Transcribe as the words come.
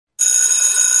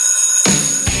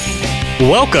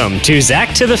Welcome to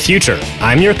Zach to the Future.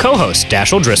 I'm your co-host,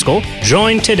 Dashiell Driscoll,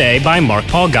 joined today by Mark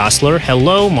Paul Gosselaar.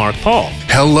 Hello, Mark Paul.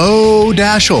 Hello,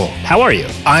 Dashiell. How are you?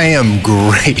 I am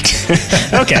great.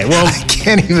 Okay, well... I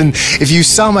can't even... If you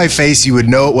saw my face, you would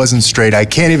know it wasn't straight. I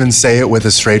can't even say it with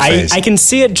a straight face. I can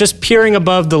see it just peering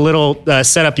above the little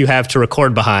setup you have to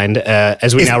record behind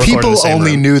as we now record in the same room. If people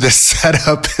only knew the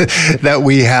setup that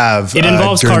we have... It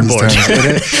involves cardboard.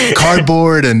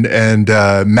 Cardboard and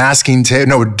masking tape.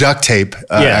 No, duct tape,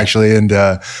 actually.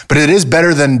 But it is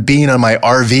better than being on my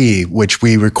RV, which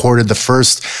we recorded the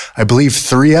first, I believe,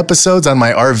 3 episodes on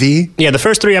my RV. Yeah, the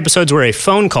first 3 episodes were a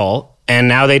phone call, and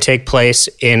now they take place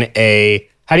in a...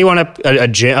 How do you want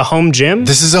a home gym?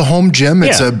 This is a home gym.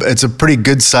 It's a pretty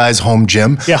good size home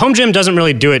gym. Yeah, home gym doesn't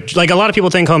really do it. Like a lot of people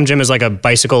think home gym is like a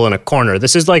bicycle in a corner.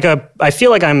 This is like I feel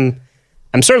like I'm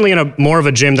certainly in a more of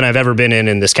a gym than I've ever been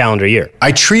in this calendar year.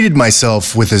 I treated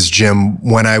myself with this gym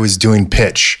when I was doing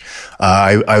pitch.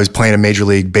 I was playing a Major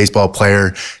League Baseball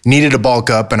player, needed to bulk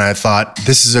up, and I thought,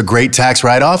 this is a great tax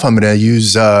write-off. I'm going to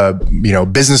use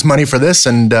business money for this,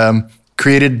 and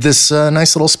created this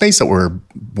nice little space that we're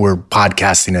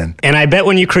podcasting in. And I bet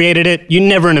when you created it, you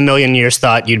never in a million years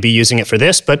thought you'd be using it for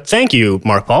this. But thank you,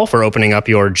 Mark Paul, for opening up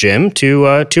your gym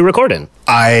to record in.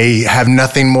 I have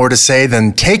nothing more to say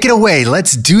than take it away.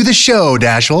 Let's do the show,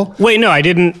 Dashiell. Wait, no, I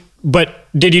didn't. But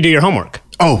did you do your homework?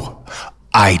 Oh,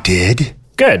 I did.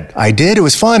 Good. I did. It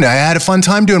was fun. I had a fun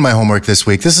time doing my homework this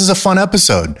week. This is a fun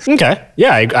episode. Okay.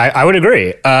 Yeah, I would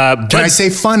agree. Can I say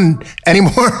fun any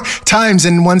more times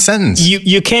in one sentence?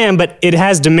 You can, but it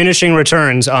has diminishing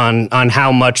returns on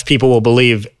how much people will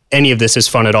believe any of this is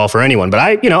fun at all for anyone. But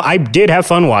I did have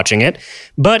fun watching it.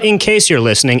 But in case you're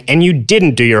listening and you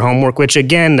didn't do your homework, which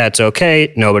again, that's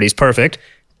okay. Nobody's perfect.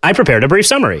 I prepared a brief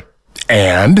summary.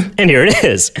 And here it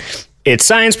is. It's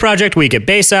Science Project Week at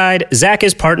Bayside. Zach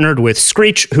is partnered with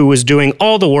Screech, who was doing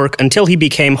all the work until he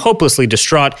became hopelessly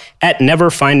distraught at never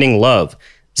finding love.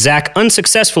 Zach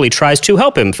unsuccessfully tries to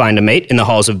help him find a mate in the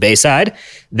halls of Bayside,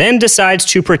 then decides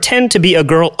to pretend to be a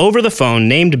girl over the phone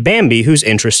named Bambi who's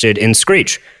interested in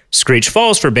Screech. Screech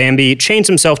falls for Bambi, chains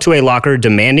himself to a locker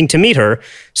demanding to meet her,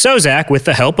 so Zach, with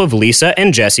the help of Lisa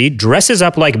and Jesse, dresses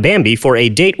up like Bambi for a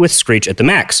date with Screech at the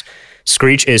Max.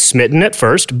 Screech is smitten at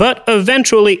first, but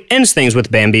eventually ends things with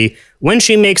Bambi when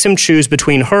she makes him choose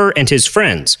between her and his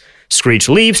friends. Screech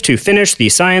leaves to finish the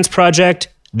science project.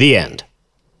 The end.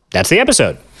 That's the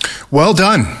episode. Well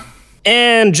done.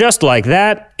 And just like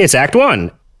that, it's Act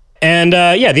 1. And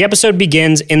the episode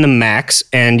begins in the Max,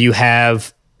 and you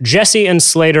have Jesse and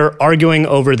Slater arguing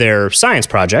over their science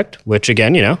project, which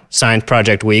again, Science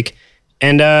Project Week.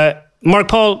 And Mark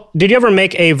Paul, did you ever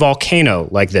make a volcano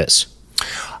like this?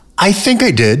 I think I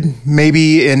did.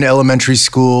 Maybe in elementary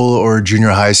school or junior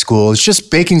high school. It's just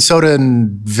baking soda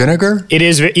and vinegar. It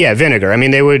is, vinegar. I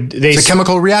mean, it's a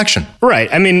chemical reaction. Right.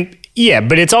 I mean, yeah,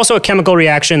 but it's also a chemical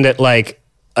reaction that like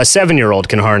a 7-year-old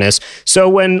can harness. So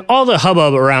when all the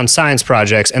hubbub around science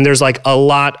projects, and there's like a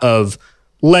lot of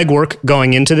legwork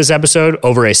going into this episode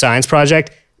over a science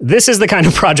project, this is the kind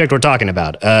of project we're talking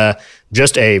about.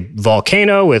 Just a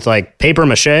volcano with like paper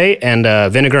mache and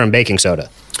vinegar and baking soda.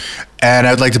 And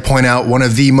I'd like to point out one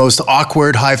of the most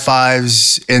awkward high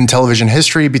fives in television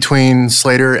history between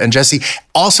Slater and Jesse.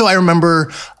 Also, I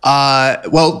remember, a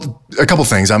couple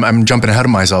things. I'm jumping ahead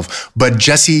of myself, but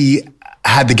Jesse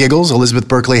had the giggles. Elizabeth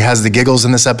Berkley has the giggles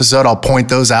in this episode. I'll point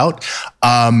those out.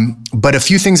 But a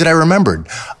few things that I remembered.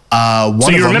 So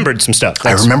you remembered some stuff.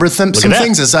 I remember some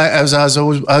things as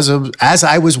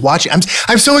I was watching.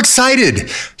 I'm so excited.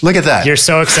 Look at that. You're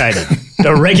so excited.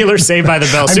 A regular Saved by the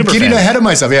Bell super I'm getting fan. ahead of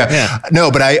myself. Yeah.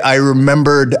 No, but I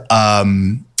remembered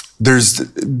there's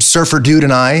Surfer Dude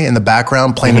and I in the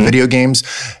background playing the video games.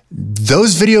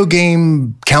 Those video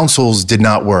game consoles did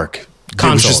not work.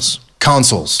 Consoles.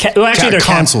 They're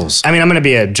consoles. I'm going to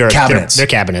be a jerk. Cabinets. They're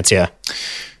cabinets, yeah.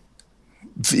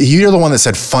 You're the one that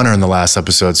said funner in the last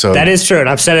episode. So that is true. And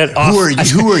I've said it off.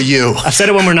 Who are you? I've said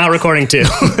it when we're not recording too.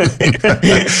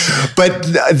 But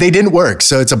they didn't work.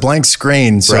 So it's a blank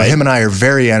screen. So him and I are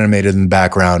very animated in the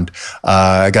background.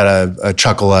 I got a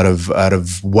chuckle out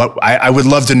of what I would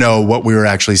love to know what we were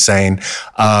actually saying.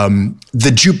 The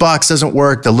jukebox doesn't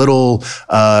work. The little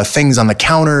things on the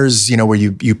counters, where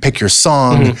you pick your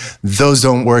song, those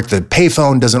don't work. The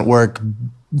payphone doesn't work.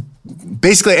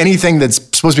 Basically anything that's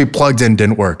supposed to be plugged in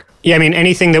didn't work. Yeah, I mean,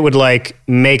 anything that would like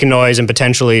make noise and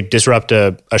potentially disrupt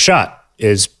a shot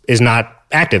is not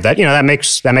active. That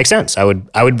makes sense. I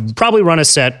would probably run a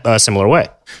set a similar way.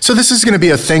 So this is going to be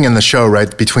a thing in the show,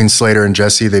 right? Between Slater and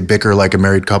Jesse, they bicker like a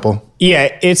married couple.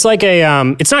 Yeah, it's like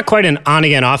it's not quite an on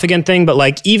again, off again thing, but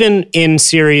like even in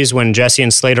series when Jesse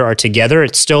and Slater are together,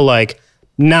 it's still like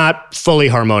not fully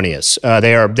harmonious.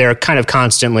 They're kind of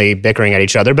constantly bickering at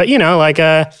each other, but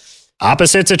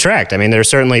opposites attract. I mean, there's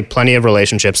certainly plenty of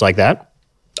relationships like that.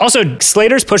 Also,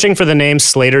 Slater's pushing for the name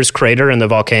Slater's Crater in the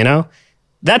volcano.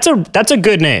 That's a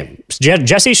good name.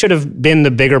 Jesse should have been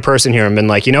the bigger person here and been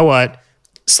like, you know what?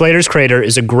 Slater's Crater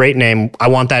is a great name. I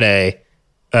want that A.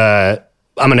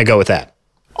 I'm going to go with that.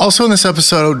 Also in this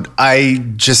episode, I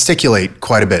gesticulate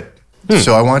quite a bit.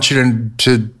 So I want you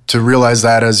to realize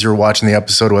that as you're watching the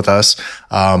episode with us.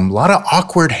 A lot of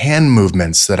awkward hand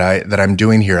movements that I'm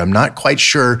doing here. I'm not quite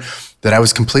sure that I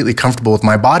was completely comfortable with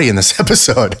my body in this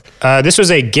episode. This was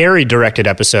a Gary-directed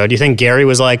episode. You think Gary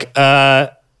was like,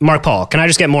 Mark Paul, can I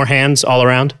just get more hands all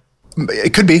around?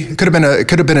 It could be. It could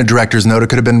have been a director's note. It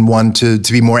could have been one to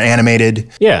be more animated.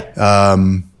 Yeah.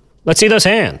 Let's see those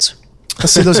hands.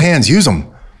 Let's see those hands. Use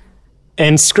them.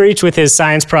 And Screech with his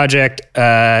science project.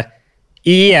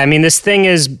 Yeah, I mean, this thing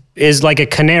is like a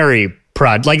canary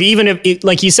prod. Like even if,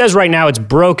 like he says right now, it's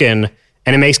broken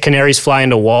and it makes canaries fly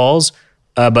into walls.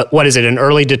 But what is it? An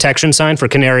early detection sign for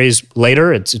canaries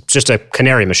later? It's just a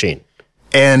canary machine.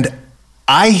 And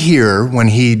I hear when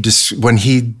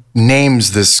he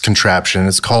names this contraption,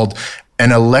 it's called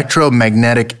an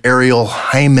electromagnetic aerial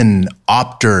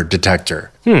hymenopter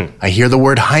detector. I hear the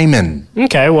word hymen.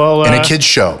 Okay, well, in a kid's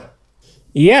show.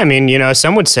 Yeah, I mean,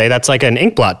 some would say that's like an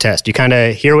inkblot test. You kind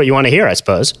of hear what you want to hear, I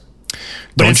suppose.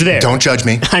 But it's there. Don't judge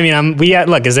me. I mean,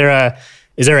 look, is there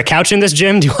a couch in this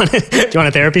gym? Do you want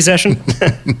a therapy session?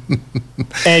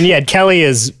 And yeah, Kelly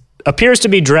appears to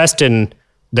be dressed in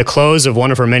the clothes of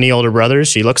one of her many older brothers.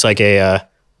 She looks like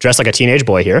dressed like a teenage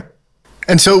boy here.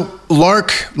 And so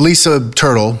Lark, Lisa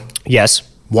Turtle, yes,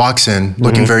 walks in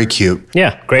looking very cute.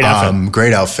 Yeah, great outfit.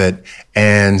 Great outfit.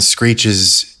 And Screech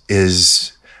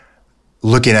is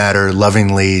looking at her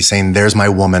lovingly, saying, "There's my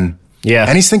woman." Yeah.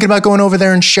 And he's thinking about going over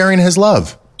there and sharing his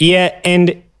love. Yeah,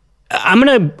 and I'm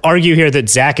going to argue here that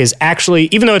Zach is actually,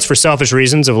 even though it's for selfish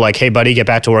reasons of like, hey, buddy, get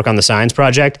back to work on the science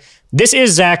project, this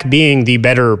is Zach being the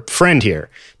better friend here.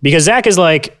 Because Zach is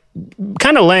like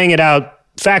kind of laying it out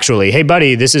factually. Hey,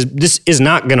 buddy, this is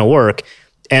not going to work.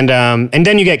 And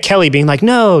then you get Kelly being like,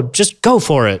 no, just go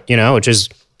for it, which is,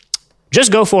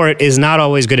 just go for it is not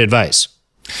always good advice.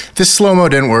 This slow-mo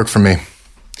didn't work for me.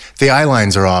 The eye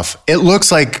lines are off. It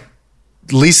looks like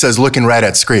Lisa's looking right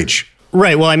at Screech.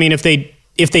 Right. Well, I mean, if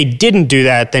they didn't do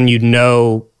that, then you'd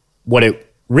know what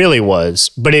it really was.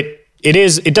 But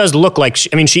it does look like,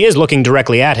 she is looking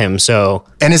directly at him. So.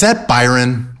 And is that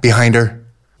Byron behind her?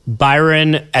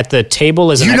 Byron at the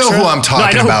table is an extra? You know who I'm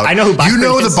talking about. I know who Byron is. You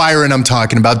know the Byron I'm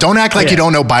talking about. Don't act like you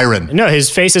don't know Byron. No,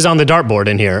 his face is on the dartboard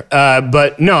in here.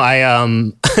 But no,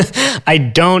 I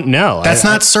don't know. That's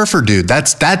not Surfer Dude. I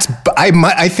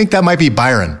think that might be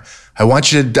Byron. I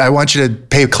want you to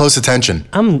pay close attention.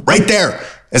 Right there.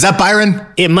 Is that Byron?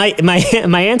 It might.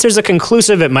 My answer is a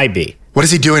conclusive. It might be. What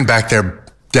is he doing back there,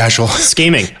 Dashel?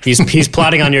 Scheming. He's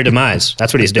plotting on your demise.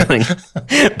 That's what he's doing.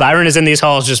 Byron is in these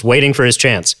halls just waiting for his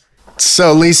chance.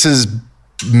 So Lisa's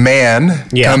man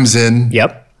comes in.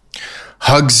 Yep.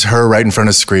 Hugs her right in front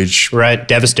of Screech. Right.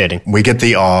 Devastating. We get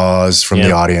the awes from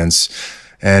the audience.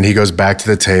 And he goes back to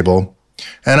the table.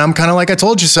 And I'm kind of like, I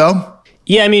told you so.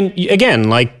 Yeah, I mean, again,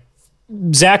 like,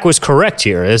 Zach was correct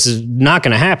here. This is not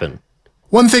going to happen.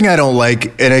 One thing I don't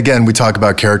like, and again, we talk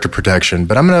about character protection,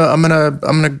 but I'm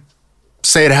gonna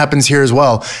say it happens here as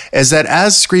well, is that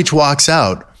as Screech walks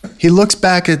out, he looks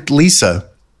back at Lisa,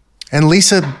 and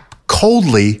Lisa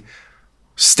coldly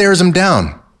stares him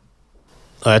down.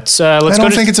 Let's I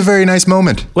don't think it's a very nice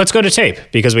moment. Let's go to tape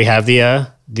because we have the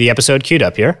episode queued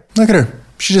up here. Look at her.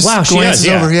 She just glances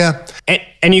over. Yeah,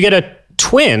 and you get a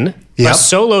twin. Yep. A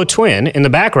solo twin in the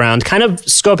background, kind of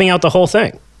scoping out the whole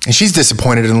thing. And she's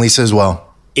disappointed in Lisa as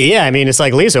well. Yeah, I mean, it's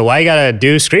like, Lisa, why you gotta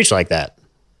do Screech like that?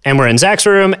 And we're in Zach's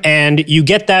room, and you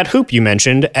get that hoop you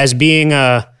mentioned as being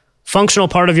a functional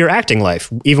part of your acting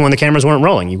life, even when the cameras weren't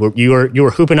rolling. You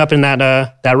were hooping up in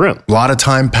that room. A lot of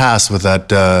time passed with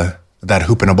that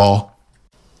hoop and a ball.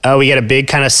 Oh, we get a big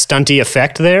kind of stunty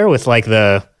effect there with like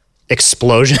the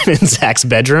explosion in Zach's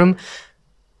bedroom.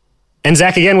 And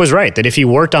Zach again was right that if he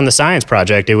worked on the science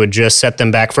project, it would just set them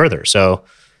back further. So,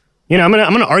 I'm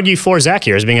gonna argue for Zach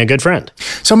here as being a good friend.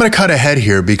 So I'm gonna cut ahead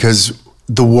here because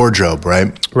the wardrobe,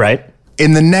 right? Right.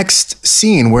 In the next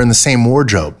scene, we're in the same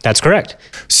wardrobe. That's correct.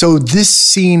 So this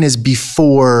scene is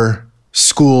before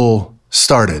school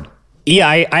started. Yeah,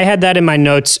 I had that in my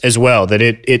notes as well, that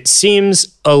it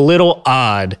seems a little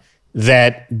odd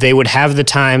that they would have the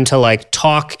time to like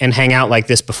talk and hang out like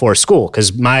this before school.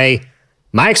 Because my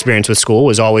experience with school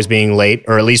was always being late,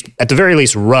 or at the very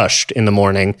least rushed in the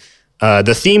morning.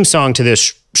 The theme song to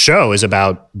this show is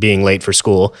about being late for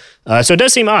school. So it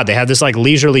does seem odd. They have this like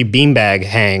leisurely beanbag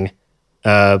hang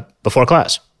before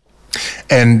class.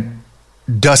 And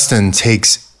Dustin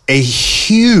takes a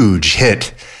huge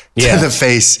hit to the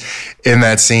face in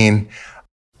that scene.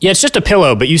 Yeah, it's just a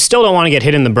pillow, but you still don't want to get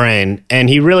hit in the brain. And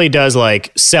he really does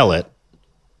like sell it.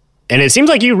 And it seems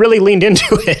like you really leaned into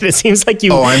it. It seems like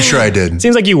you... Oh, I'm sure I did. It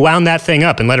seems like you wound that thing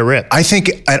up and let it rip. I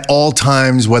think at all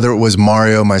times, whether it was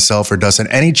Mario, myself, or Dustin,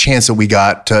 any chance that we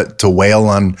got to wail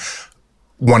on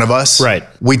one of us, right,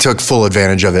 we took full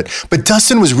advantage of it. But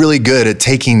Dustin was really good at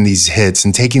taking these hits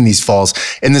and taking these falls.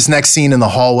 In this next scene in the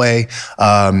hallway,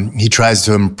 he tries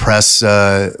to impress,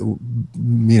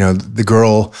 the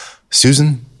girl,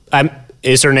 Susan.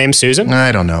 Is her name Susan?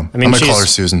 I don't know. I'm going to call her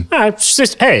Susan.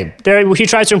 He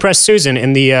tries to impress Susan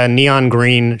in the neon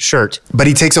green shirt. But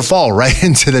he takes a fall right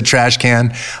into the trash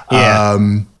can.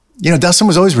 Yeah. Dustin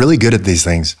was always really good at these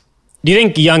things. Do you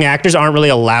think young actors aren't really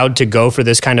allowed to go for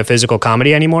this kind of physical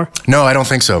comedy anymore? No, I don't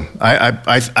think so.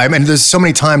 I mean, there's so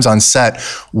many times on set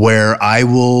where I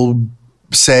will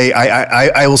say,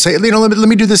 I will say, let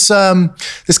me do this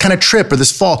this kind of trip or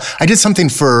this fall. I did something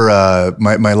for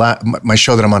my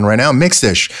show that I'm on right now,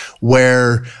 Mixed-ish,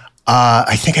 where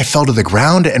I think I fell to the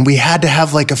ground and we had to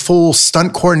have like a full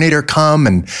stunt coordinator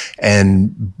come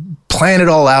and plan it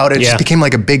all out. It just became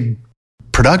like a big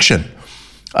production.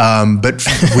 But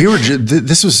we were.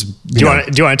 This was. Do you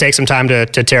want to take some time to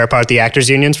tear apart the actors'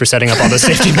 unions for setting up all the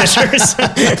safety measures?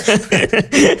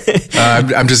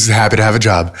 I'm just happy to have a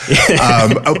job.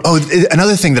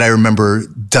 Another thing that I remember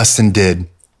Dustin did,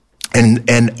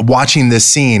 and watching this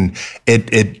scene,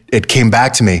 it came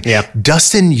back to me. Yeah.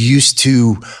 Dustin used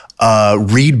to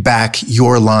read back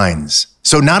your lines.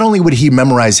 So not only would he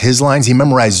memorize his lines, he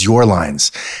memorized your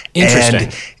lines. Interesting.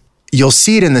 And you'll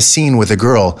see it in the scene with a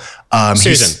girl.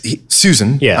 Susan.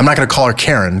 Susan. Yeah. I'm not going to call her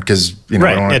Karen because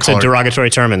right. It's a derogatory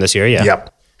term in this year. Yeah.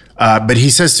 Yep. But he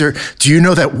says to her, "Do you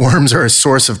know that worms are a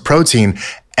source of protein?"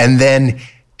 And then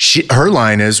her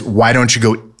line is, "Why don't you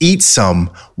go eat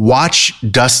some?" Watch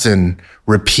Dustin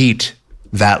repeat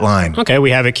that line. Okay,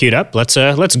 we have it queued up. Let's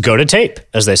go to tape,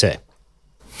 as they say.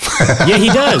 Yeah, he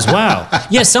does. Wow.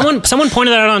 Yeah, someone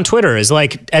pointed that out on Twitter as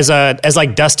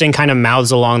Dustin kind of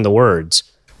mouths along the words.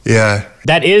 Yeah.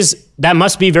 That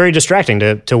must be very distracting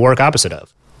to work opposite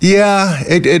of. Yeah,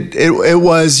 it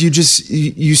was.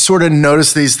 You sort of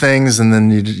notice these things and then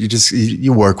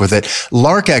you work with it.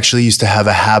 Lark actually used to have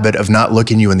a habit of not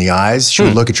looking you in the eyes. She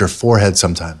would look at your forehead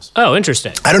sometimes. Oh,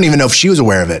 interesting. I don't even know if she was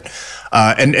aware of it.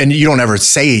 And you don't ever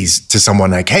say to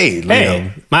someone like, hey,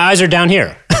 my eyes are down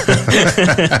here.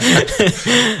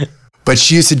 But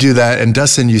she used to do that, and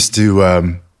Dustin used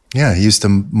to, he used to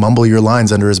mumble your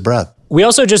lines under his breath. We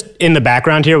also just, in the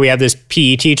background here, we have this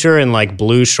PE teacher in like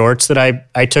blue shorts that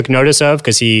I took notice of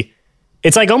because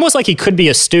it's like almost like he could be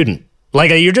a student. Like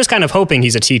you're just kind of hoping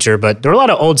he's a teacher, but there are a lot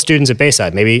of old students at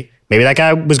Bayside. Maybe that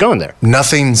guy was going there.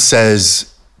 Nothing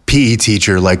says PE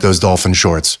teacher like those dolphin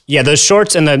shorts. Yeah, those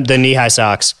shorts and the knee-high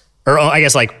socks, or I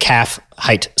guess like calf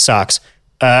height socks.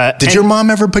 Did your mom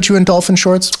ever put you in dolphin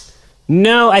shorts?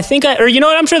 No, I think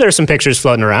I'm sure there's some pictures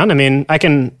floating around. I mean, I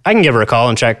can give her a call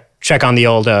and check on the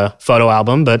old photo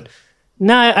album, but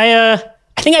no,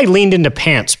 I think I leaned into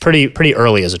pants pretty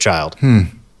early as a child.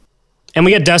 And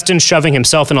we get Dustin shoving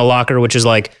himself in a locker, which is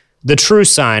like the true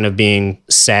sign of being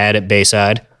sad at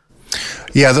Bayside.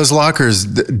 Yeah, those lockers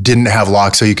didn't have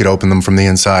locks, so you could open them from the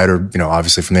inside or,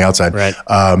 obviously from the outside. Right.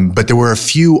 But there were a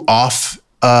few offset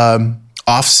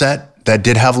that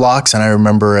did have locks, and I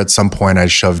remember at some point I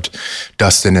shoved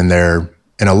Dustin in there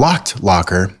in a locked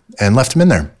locker and left him in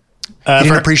there. He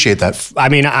didn't appreciate that. I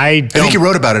mean, I think he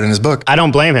wrote about it in his book. I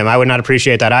don't blame him. I would not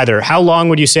appreciate that either. How long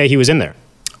would you say he was in there?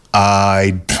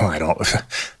 I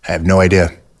have no idea.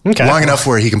 Okay. Long enough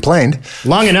where he complained.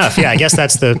 Long enough, yeah. I guess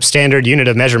that's the standard unit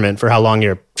of measurement for how long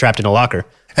you're trapped in a locker.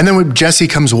 And then when Jessie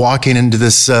comes walking into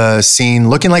this scene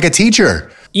looking like a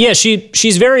teacher. Yeah,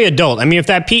 she's very adult. I mean, if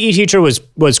that PE teacher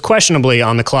was questionably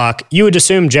on the clock, you would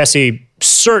assume Jessie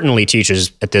certainly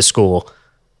teaches at this school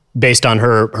based on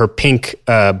her pink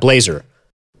blazer.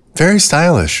 Very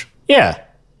stylish. Yeah.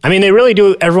 I mean, they really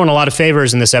do everyone a lot of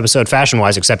favors in this episode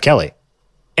fashion-wise except Kelly.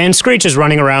 And Screech is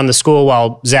running around the school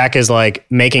while Zach is like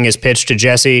making his pitch to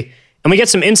Jessie. And we get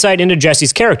some insight into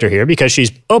Jessie's character here because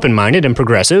she's open-minded and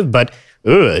progressive, but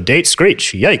date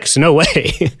Screech. Yikes, no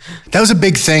way. That was a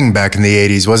big thing back in the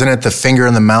 80s, wasn't it? The finger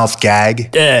in the mouth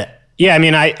gag. Yeah, I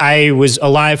mean, I was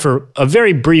alive for a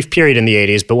very brief period in the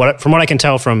 80s, but from what I can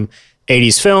tell from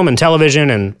 80s film and television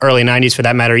and early 90s for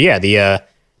that matter, yeah,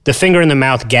 the finger in the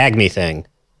mouth gag me thing.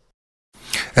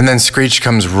 And then Screech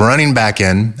comes running back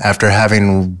in after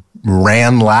having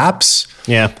ran laps.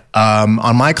 Yeah.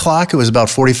 On my clock, it was about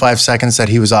 45 seconds that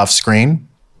he was off screen.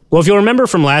 Well, if you'll remember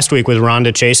from last week with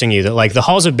Rhonda chasing you, that like the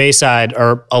halls of Bayside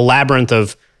are a labyrinth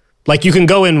of, like you can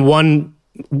go in one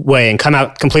way and come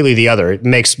out completely the other. It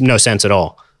makes no sense at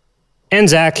all. And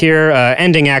Zach here,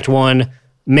 ending Act 1,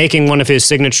 making one of his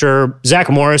signature Zach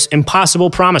Morris impossible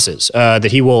promises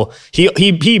that he will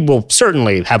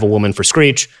certainly have a woman for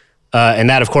Screech, and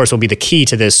that of course will be the key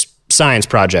to this science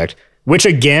project. Which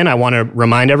again, I want to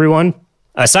remind everyone,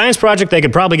 a science project they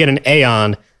could probably get an A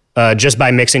on just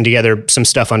by mixing together some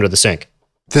stuff under the sink.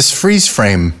 This freeze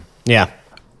frame, yeah,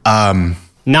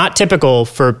 not typical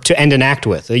to end an act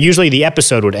with. Usually the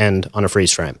episode would end on a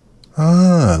freeze frame.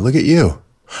 Look at you.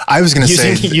 I was going to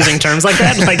say... Using terms like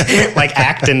that? like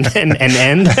act and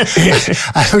end?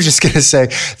 I was just going to say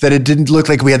that it didn't look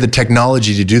like we had the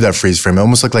technology to do that freeze frame. It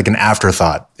almost looked like an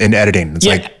afterthought in editing. It's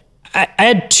like... I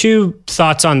had two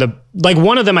thoughts on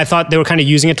one of them, I thought they were kind of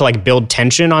using it to like build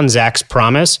tension on Zach's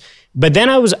promise. But then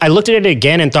I looked at it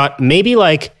again and thought maybe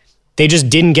like they just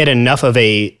didn't get enough of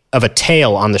a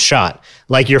tail on the shot.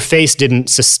 Like your face didn't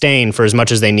sustain for as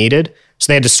much as they needed. So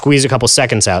they had to squeeze a couple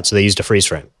seconds out. So they used a freeze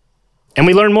frame. And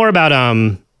we learn more about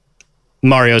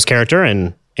Mario's character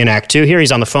in Act 2 here.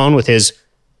 He's on the phone with his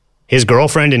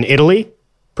girlfriend in Italy,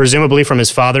 presumably from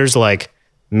his father's like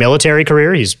military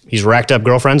career. He's racked up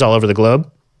girlfriends all over the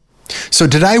globe. So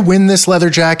did I win this leather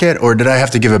jacket or did I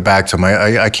have to give it back to him?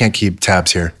 I can't keep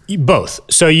tabs here. Both.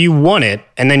 So you won it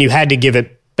and then you had to give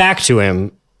it back to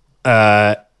him.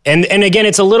 And again,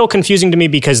 it's a little confusing to me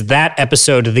because that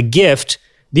episode, The Gift,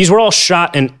 these were all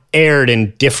shot and aired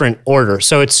in different order.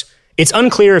 So it's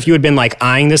unclear if you had been like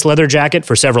eyeing this leather jacket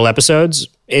for several episodes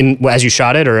as you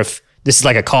shot it, or if this is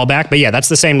like a callback. But yeah, that's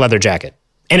the same leather jacket.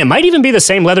 And it might even be the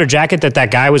same leather jacket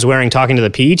that guy was wearing talking to the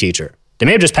PE teacher. They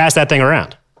may have just passed that thing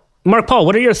around. Mark Paul,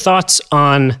 what are your thoughts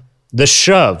on the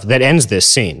shove that ends this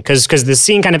scene? Because the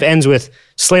scene kind of ends with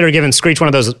Slater giving Screech one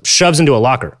of those shoves into a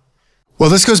locker. Well,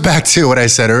 this goes back to what I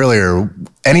said earlier.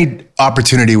 Any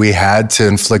opportunity we had to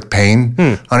inflict pain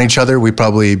on each other, we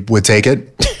probably would take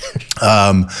it.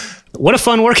 What a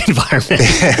fun work environment.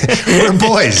 We're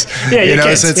boys. Yeah, you know,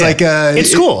 kids, so it's like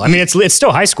it's cool. I mean, it's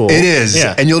still high school. It is.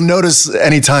 Yeah. And you'll notice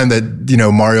anytime that, you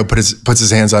know, Mario puts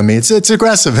his hands on me, it's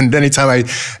aggressive. And anytime I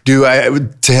do,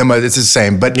 to him, it's the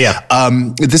same. But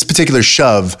this particular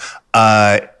shove,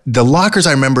 the lockers,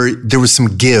 I remember there was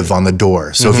some give on the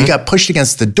door. So if you got pushed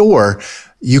against the door,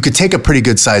 you could take a pretty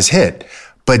good size hit.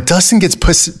 But Dustin gets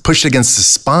pushed against the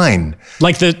spine.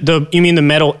 Like you mean the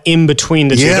metal in between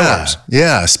the two doors?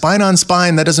 Yeah, spine on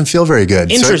spine, that doesn't feel very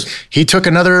good. So he took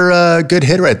another good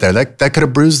hit right there. That could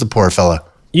have bruised the poor fella.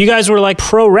 You guys were like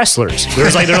pro wrestlers. There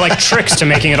were like tricks to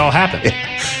making it all happen.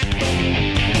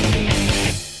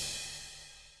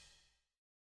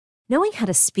 Knowing how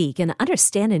to speak and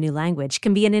understand a new language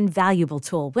can be an invaluable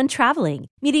tool when traveling,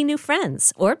 meeting new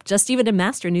friends, or just even to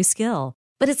master a new skill.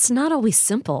 But it's not always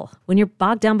simple when you're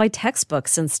bogged down by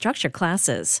textbooks and structure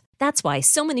classes. That's why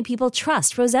so many people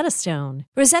trust Rosetta Stone.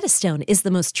 Rosetta Stone is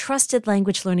the most trusted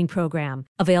language learning program,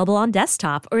 available on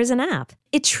desktop or as an app.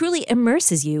 It truly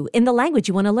immerses you in the language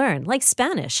you want to learn, like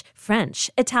Spanish,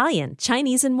 French, Italian,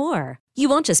 Chinese, and more. You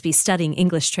won't just be studying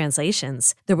English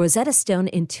translations. The Rosetta Stone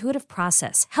intuitive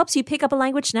process helps you pick up a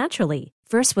language naturally,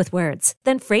 first with words,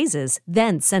 then phrases,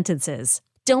 then sentences.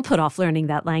 Don't put off learning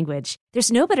that language.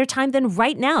 There's no better time than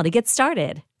right now to get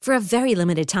started. For a very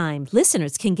limited time,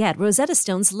 listeners can get Rosetta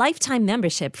Stone's lifetime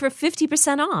membership for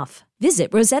 50% off.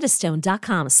 Visit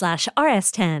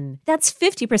rosettastone.com/rs10. That's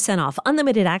 50% off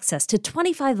unlimited access to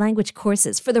 25 language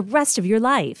courses for the rest of your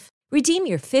life. Redeem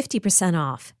your 50%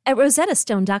 off at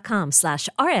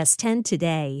rosettastone.com/rs10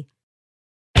 today.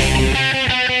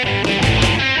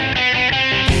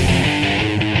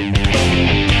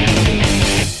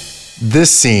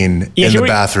 This scene in the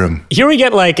bathroom. Here we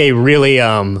get like a really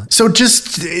So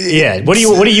just What do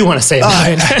you want to say about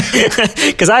it?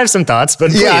 Because I have some thoughts,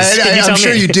 but please, I'm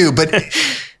sure you do. But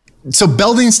so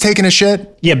Belding's taking a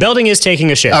shit. Yeah, Belding is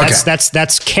taking a shit. Okay.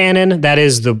 That's canon. That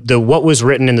is the what was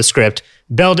written in the script.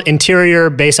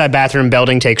 Interior Bayside bathroom.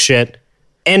 Belding takes shit.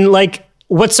 And like,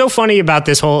 what's so funny about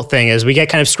this whole thing is we get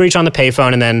kind of Screech on the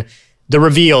payphone, and then the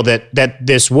reveal that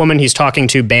this woman he's talking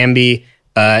to, Bambi,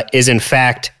 is in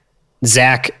fact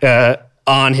Zach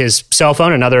on his cell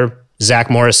phone, another Zach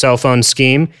Morris cell phone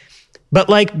scheme. But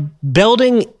like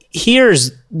Belding hears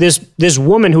this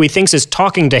woman who he thinks is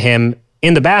talking to him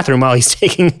in the bathroom while he's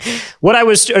taking what I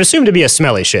was assumed to be a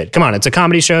smelly shit. Come on, it's a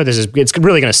comedy show. It's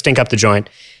really going to stink up the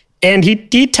joint. And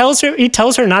he tells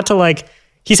her not to like.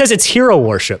 He says it's hero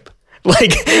worship.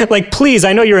 Like please,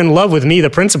 I know you're in love with me, the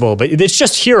principal, but it's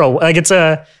just hero. Like it's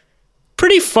a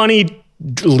pretty funny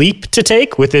leap to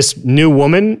take with this new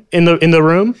woman in the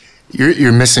room.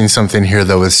 You're missing something here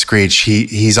though with Screech.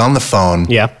 He's on the phone.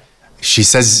 Yeah. She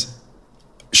says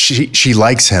she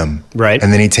likes him. Right.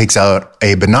 And then he takes out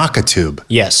a Binaca tube.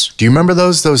 Yes. Do you remember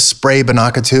those spray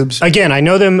Binaca tubes? Again, I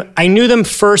knew them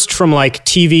first from like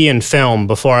TV and film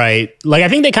before I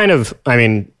think they kind of, I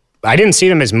mean, I didn't see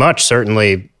them as much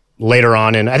certainly later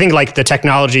on. And I think like the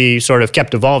technology sort of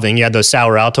kept evolving. You had those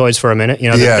sour Altoids for a minute, you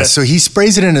know? Yeah. So he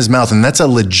sprays it in his mouth and that's a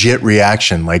legit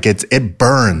reaction. Like it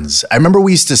burns. I remember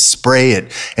we used to spray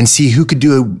it and see who could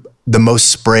do the most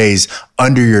sprays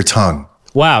under your tongue.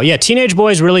 Wow, yeah, teenage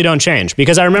boys really don't change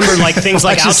because I remember like things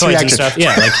like Altoids and stuff.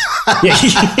 Yeah, like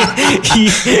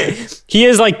he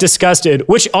is like disgusted.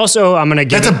 Which also I'm gonna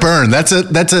give. That's a burn. That's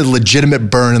a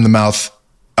legitimate burn in the mouth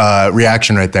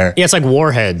reaction right there. Yeah, it's like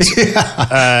warheads.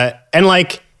 Yeah. And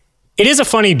like it is a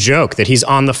funny joke that he's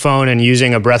on the phone and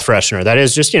using a breath freshener. That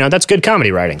is just that's good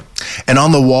comedy writing. And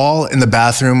on the wall in the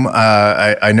bathroom,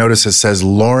 I noticed it says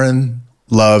Lauren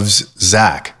loves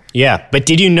Zach. Yeah, but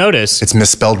did you notice? It's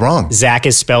misspelled wrong. Zach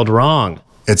is spelled wrong.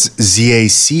 It's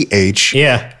Zach.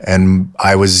 Yeah. And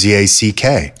I was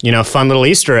Zack. Fun little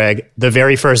Easter egg. The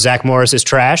very first Zach Morris is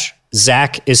trash.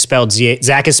 Zach is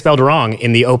spelled wrong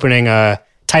in the opening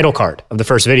title card of the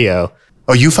first video.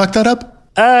 Oh, you fucked that up?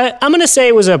 I'm going to say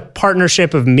it was a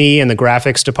partnership of me and the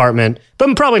graphics department,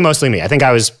 but probably mostly me. I think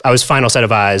I was final set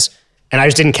of eyes. And I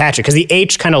just didn't catch it because the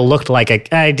H kind of looked like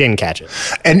I didn't catch it.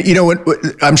 And you know what?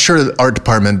 I'm sure the art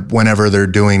department, whenever they're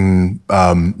doing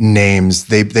names,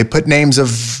 they put names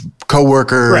of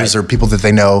coworkers or people that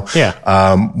they know.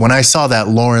 Yeah. When I saw that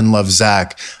Lauren loves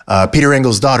Zach, Peter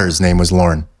Engel's daughter's name was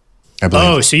Lauren, I believe.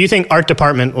 Oh, so you think art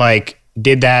department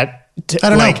did that? I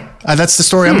don't know. That's the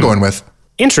story I'm going with.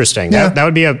 Interesting. Yeah. That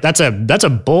would be that's a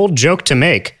bold joke to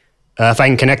make if I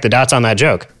can connect the dots on that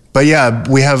joke. But yeah,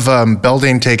 we have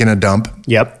Belding taking a dump.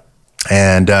 Yep.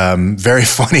 And very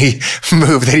funny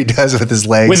move that he does with his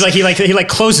legs. With he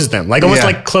closes them, almost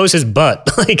like close his butt.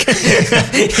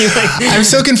 I'm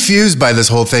so confused by this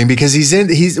whole thing because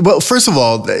well, first of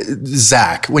all,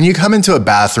 Zach, when you come into a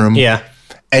bathroom,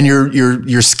 and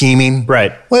you're scheming,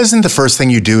 right? Well, isn't the first thing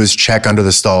you do is check under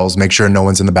the stalls, make sure no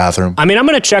one's in the bathroom? I mean, I'm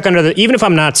going to check even if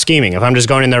I'm not scheming, if I'm just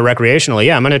going in there recreationally,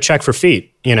 I'm going to check for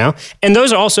feet, and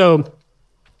those are also.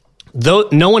 Though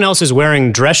no one else is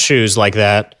wearing dress shoes like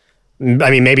that. I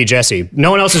mean, maybe Jesse.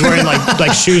 No one else is wearing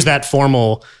like shoes that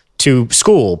formal to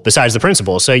school besides the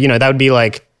principal. So, that would be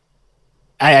like,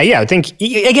 I think,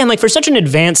 again, like for such an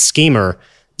advanced schemer,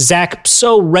 Zach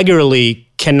so regularly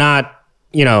cannot,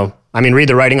 read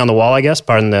the writing on the wall, I guess,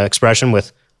 pardon the expression,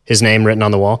 with his name written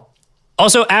on the wall.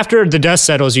 Also, after the dust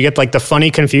settles, you get like the funny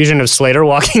confusion of Slater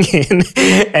walking in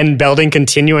and Belding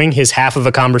continuing his half of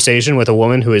a conversation with a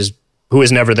woman who is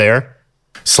never there.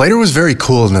 Slater was very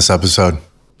cool in this episode.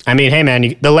 I mean, hey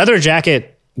man, the leather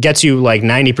jacket gets you like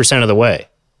 90% of the way.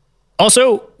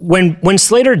 Also, when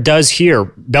Slater does hear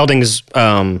Belding's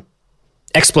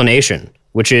explanation,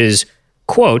 which is,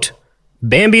 quote,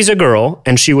 Bambi's a girl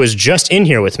and she was just in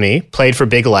here with me, played for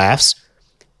big laughs.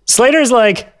 Slater's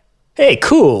like, hey,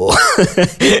 cool.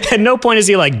 At no point is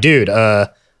he like, dude,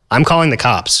 I'm calling the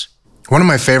cops. One of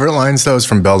my favorite lines, though, is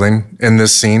from Belding in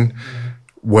this scene.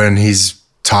 When he's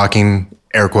talking,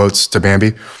 air quotes, to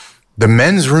Bambi, the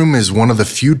men's room is one of the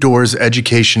few doors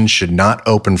education should not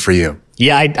open for you.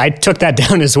 Yeah, I took that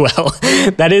down as well.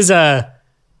 That is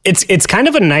it's kind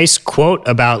of a nice quote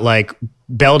about like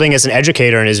Belding as an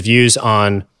educator and his views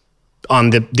on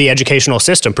the educational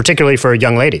system, particularly for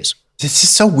young ladies. It's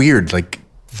just so weird, like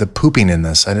the pooping in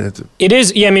this. It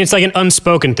is, yeah, I mean, it's like an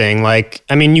unspoken thing. Like,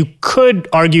 I mean, you could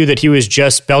argue that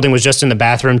Belding was just in the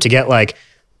bathroom to get like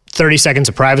 30 seconds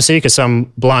of privacy because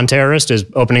some blonde terrorist is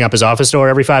opening up his office door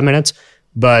every 5 minutes.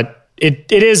 But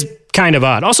it is kind of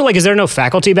odd. Also, like, is there no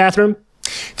faculty bathroom?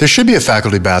 There should be a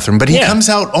faculty bathroom, but he comes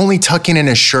out only tucking in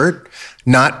his shirt,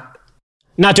 not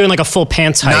doing like a full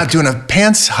pants hike. Not doing a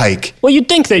pants hike. Well, you'd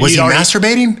think that was he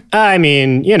masturbating? I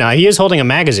mean, he is holding a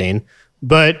magazine,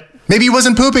 but maybe he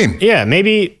wasn't pooping. Yeah,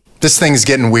 maybe. This thing's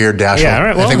getting weird, Dash. Yeah, all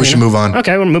right. Well, I think we should move on.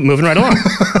 Okay, we're moving right along.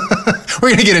 We're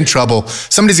going to get in trouble.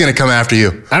 Somebody's going to come after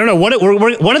you. I don't know.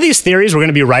 One of these theories we're going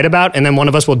to be right about, and then one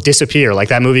of us will disappear, like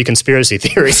that movie Conspiracy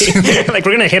Theory. Like,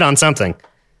 we're going to hit on something.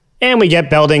 And we get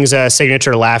Belding's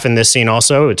signature laugh in this scene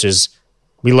also, which is,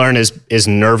 we learn is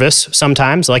nervous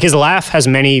sometimes. Like, his laugh has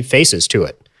many faces to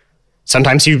it.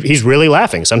 Sometimes he's really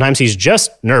laughing. Sometimes he's just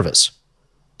nervous.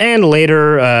 And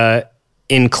later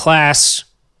in class,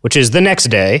 which is the next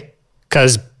day,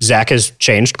 because Zach has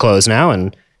changed clothes now,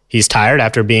 and he's tired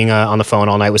after being on the phone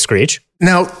all night with Screech.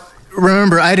 Now,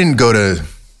 remember, I didn't go to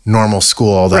normal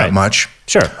school all that much.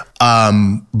 Sure.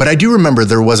 But I do remember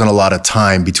there wasn't a lot of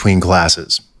time between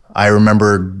classes. I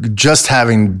remember just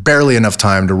having barely enough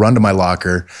time to run to my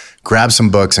locker, grab some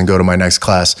books, and go to my next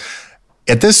class.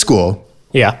 At this school,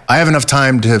 Yeah. I have enough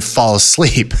time to fall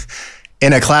asleep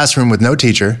in a classroom with no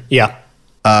teacher. Yeah.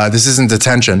 This isn't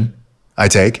detention, I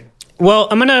take. Well,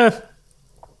 I'm gonna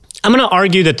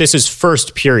argue that this is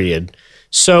first period.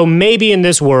 So maybe in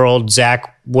this world,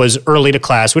 Zach was early to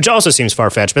class, which also seems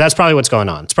far-fetched, but that's probably what's going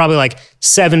on. It's probably like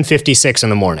 7:56 in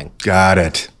the morning. Got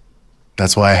it.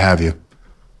 That's why I have you.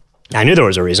 I knew there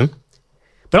was a reason.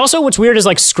 But also what's weird is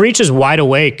like Screech is wide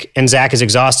awake and Zach is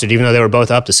exhausted, even though they were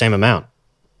both up the same amount.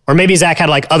 Or maybe Zach had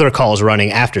like other calls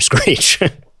running after Screech.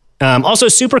 Also,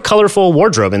 super colorful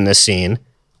wardrobe in this scene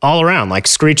all around. Like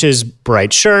Screech's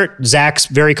bright shirt, Zach's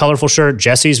very colorful shirt,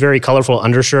 Jesse's very colorful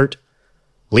undershirt.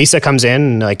 Lisa comes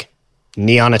in like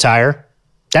neon attire.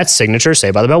 That's signature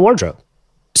Saved by the Bell wardrobe.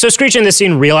 So Screech in this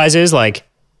scene realizes like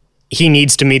he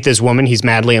needs to meet this woman he's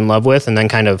madly in love with and then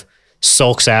kind of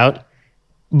sulks out.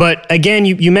 But again,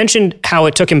 you mentioned how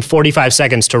it took him 45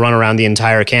 seconds to run around the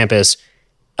entire campus.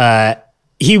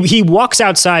 He walks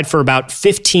outside for about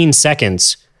 15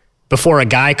 seconds before a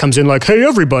guy comes in like, hey,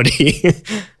 everybody.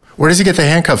 Where does he get the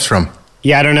handcuffs from?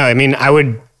 Yeah, I don't know. I mean, I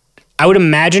would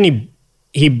imagine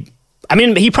he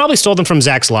probably stole them from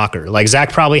Zach's locker. Like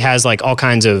Zach probably has like all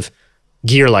kinds of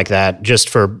gear like that just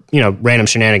for, random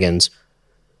shenanigans.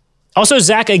 Also,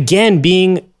 Zach, again,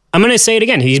 I'm going to say it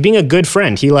again. He's being a good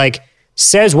friend. He like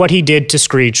says what he did to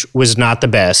Screech was not the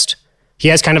best. He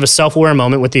has kind of a self-aware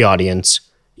moment with the audience.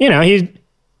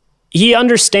 He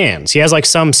understands. He has like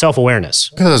some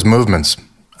self-awareness. Look at those movements.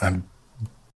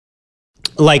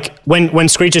 Like when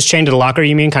Screech is chained to the locker,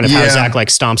 you mean? Kind of how Zach like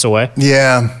stomps away?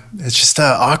 Yeah. It's just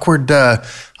awkward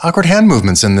hand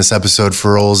movements in this episode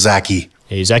for old Zachy.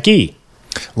 Hey, Zachy.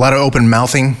 A lot of open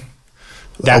mouthing.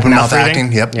 Open mouth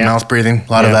acting. Yep. Yeah. Mouth breathing.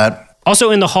 A lot of that.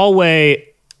 Also in the hallway,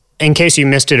 in case you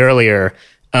missed it earlier,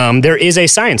 there is a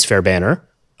science fair banner.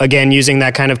 Again, using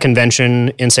that kind of convention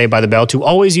in Saved by the Bell to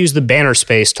always use the banner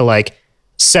space to like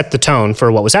set the tone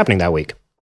for what was happening that week.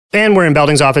 And we're in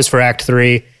Belding's office for Act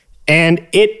 3. And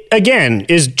it, again,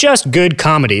 is just good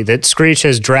comedy that Screech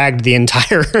has dragged the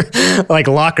entire like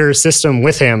locker system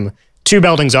with him to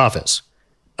Belding's office.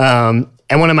 And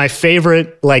one of my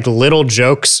favorite like little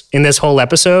jokes in this whole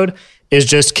episode is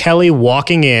just Kelly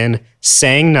walking in,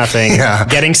 saying nothing,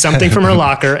 getting something from her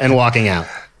locker and walking out.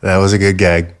 That was a good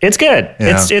gag. It's good.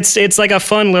 Yeah. It's like a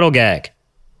fun little gag.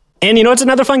 And you know what's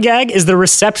another fun gag is the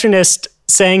receptionist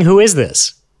saying, "Who is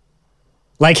this?"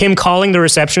 Like him calling the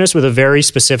receptionist with a very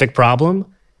specific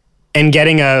problem and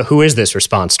getting a "Who is this?"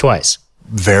 response twice.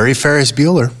 Very Ferris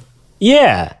Bueller.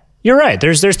 Yeah, you're right.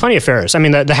 There's plenty of Ferris. I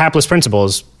mean, the hapless principal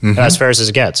is as Ferris as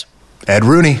it gets. Ed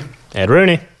Rooney.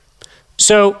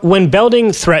 So when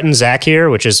Belding threatens Zach here,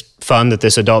 which is fun that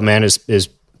this adult man is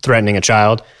threatening a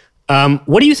child,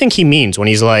 what do you think he means when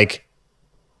he's like,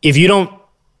 if you don't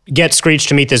get Screech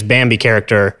to meet this Bambi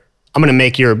character, I'm going to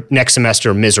make your next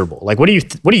semester miserable? Like, what do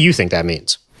you think that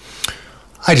means?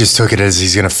 I just took it as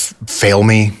he's going to fail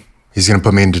me. He's going to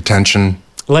put me in detention.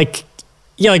 Like,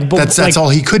 yeah, like that's all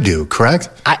he could do, correct?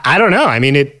 I don't know. I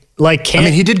mean,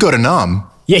 he did go to Nam.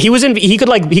 Yeah, he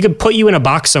could put you in a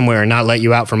box somewhere and not let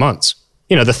you out for months.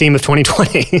 The theme of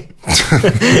 2020.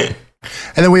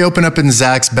 And then we open up in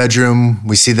Zach's bedroom.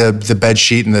 We see the bed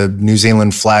sheet and the New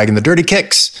Zealand flag and the dirty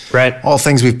kicks. Right. All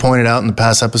things we've pointed out in the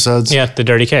past episodes. Yeah, the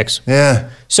dirty kicks. Yeah.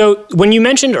 So when you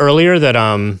mentioned earlier that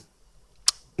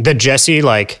that Jesse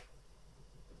like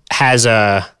has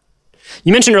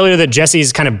you mentioned earlier that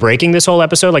Jesse's kind of breaking this whole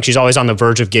episode, like she's always on the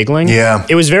verge of giggling. Yeah.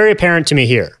 It was very apparent to me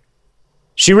here.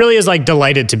 She really is like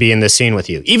delighted to be in this scene with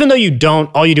you. Even though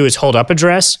all you do is hold up a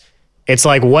dress, it's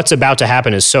like what's about to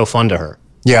happen is so fun to her.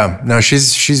 Yeah, no,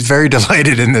 she's very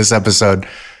delighted in this episode.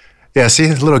 Yeah, see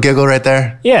a little giggle right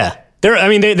there. Yeah,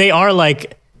 they are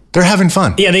like they're having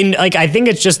fun. Yeah, they like. I think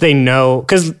it's just they know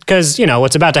because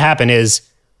what's about to happen is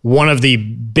one of the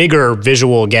bigger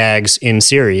visual gags in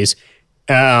series,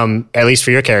 at least for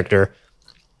your character.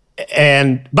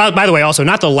 And by the way, also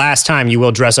not the last time you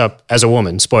will dress up as a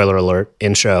woman. Spoiler alert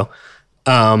in show.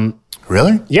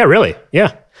 Really? Yeah, really.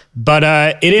 Yeah. But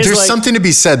it is. There's something to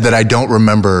be said that I don't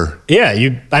remember. Yeah,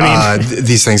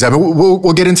 these things. I mean,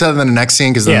 we'll get into that in the next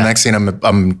scene because in the next scene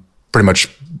I'm pretty much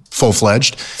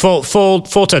full-fledged, full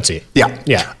tootsie.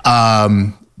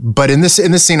 Yeah. But in this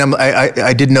scene,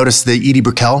 I did notice the Edie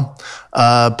Brickell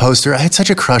poster. I had such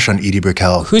a crush on Edie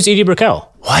Brickell. Who's Edie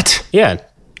Brickell? What? Yeah.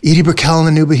 Edie Brickell and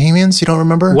the New Bohemians. You don't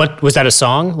remember? What was that? A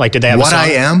song? Like, did they have What a song?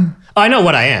 I Am? Oh, I know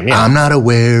what I am. Yeah. I'm not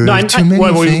aware of too many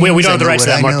things. We don't have the rights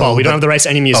to that, Mark Paul. We don't have the rights to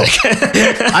any music.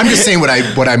 I'm just saying what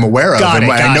I'm aware of. I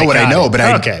know what I know, but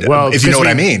if you know what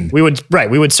I mean. We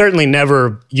would certainly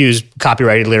never use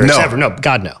copyrighted lyrics ever. No,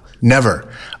 God, no.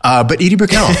 Never. But Edie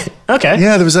Brickell. Okay.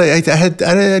 Yeah, I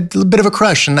had a bit of a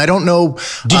crush, and I don't know.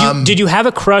 Did you have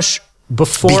a crush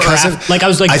before or after?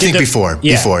 I think before,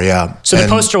 yeah. So the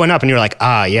poster went up and you were like,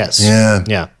 yes.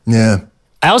 Yeah.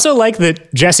 I also like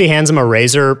that Jesse hands him a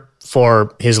razor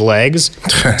for his legs.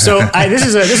 So this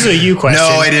is a you question.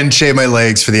 No, I didn't shave my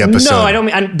legs for the episode. No, I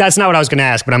don't. That's not what I was going to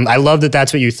ask. But I love that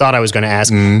that's what you thought I was going to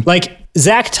ask. Like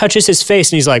Zach touches his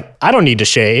face and he's like, I don't need to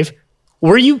shave.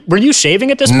 Were you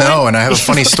shaving at this point? No, and I have a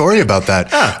funny story about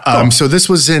that. Cool. So this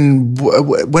was when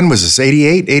was this?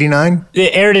 88, 89?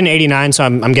 It aired in 89, so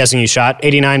I'm guessing you shot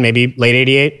 89, maybe late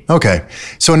 88. Okay.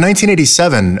 So in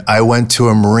 1987, I went to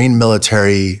a Marine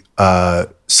military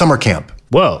summer camp.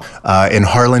 Whoa. In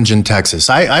Harlingen, Texas.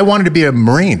 I wanted to be a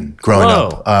Marine growing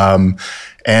up.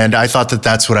 And I thought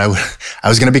that's what I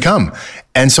was going to become.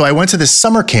 And so I went to this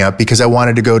summer camp because I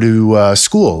wanted to go to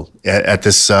school at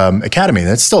this academy.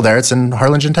 It's still there. It's in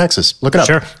Harlingen, Texas. Look it up.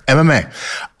 Sure. MMA.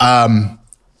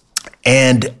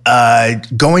 And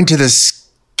going to this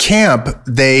camp,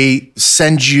 they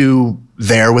send you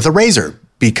there with a razor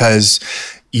because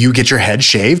you get your head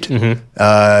shaved.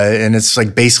 And it's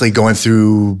like basically going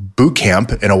through boot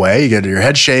camp in a way. You get your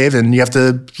head shaved and you have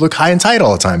to look high and tight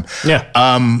all the time. Yeah.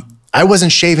 I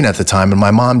wasn't shaving at the time, and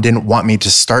my mom didn't want me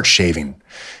to start shaving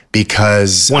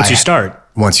because once you start,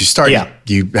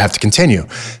 you have to continue.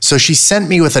 So she sent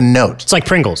me with a note. It's like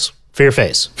Pringles for your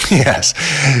face. Yes.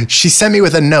 She sent me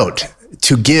with a note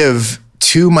to give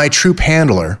to my troop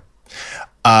handler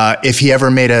if he ever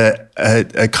made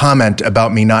a comment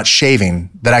about me not shaving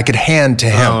that I could hand to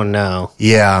him. Oh no.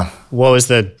 Yeah. What was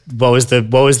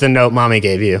the note mommy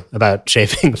gave you about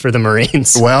shaving for the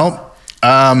Marines? Well,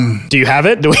 do you have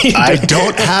it? I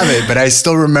don't have it, but I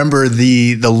still remember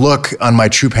the look on my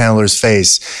troop handler's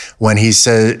face when he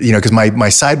said, because my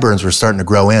sideburns were starting to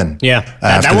grow in. Yeah,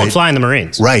 that won't fly in the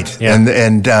Marines. Right. Yeah.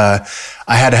 And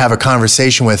I had to have a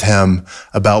conversation with him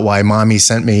about why mommy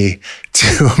sent me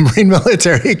to a Marine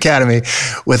Military Academy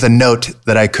with a note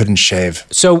that I couldn't shave.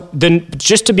 So then,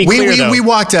 just to be clear, we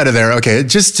walked out of there. Okay,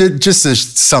 just to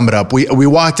sum it up, we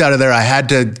walked out of there. I had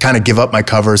to kind of give up my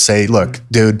cover, say, "Look,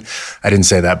 dude," I didn't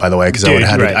say that by the way because I would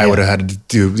have had to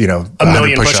do a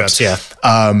million push-ups. Yeah.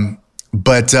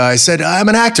 But I said I'm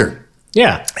an actor.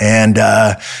 Yeah. And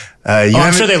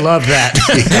I'm sure they loved that.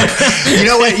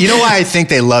 Yeah. You know why I think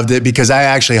they loved it? Because I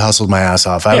actually hustled my ass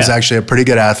off. I was actually a pretty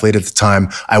good athlete at the time.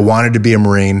 I wanted to be a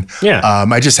Marine. Yeah.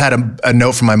 I just had a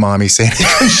note from my mommy saying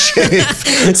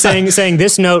saying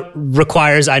this note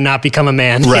requires I not become a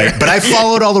man. Right. But I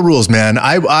followed all the rules, man.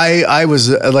 I was,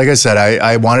 like I said,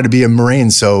 I wanted to be a Marine.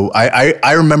 So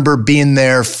I remember being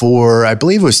there for, I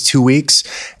believe it was 2 weeks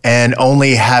and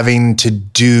only having to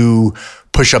do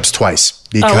push-ups twice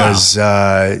because,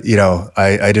 I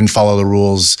didn't follow the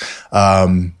rules.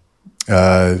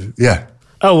 Yeah.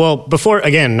 Oh, well, before,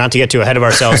 again, not to get too ahead of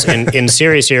ourselves in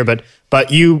series here,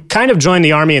 but you kind of joined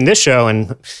the Army in this show,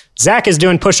 and Zach is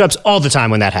doing push-ups all the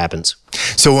time when that happens.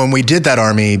 So when we did that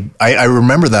Army, I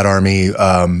remember that Army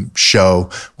show,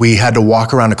 we had to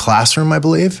walk around a classroom, I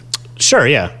believe. Sure,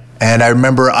 yeah. And I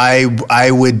remember I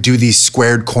would do these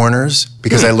squared corners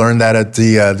because I learned that at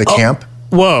the camp.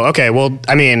 Whoa. Okay. Well,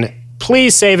 I mean,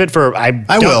 please save it for. I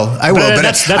will. But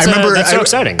that's so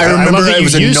exciting. I remember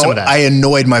I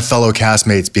annoyed my fellow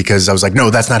castmates because I was like, no,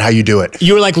 that's not how you do it.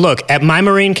 You were like, look, at my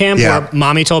Marine camp where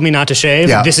mommy told me not to shave,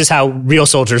 this is how real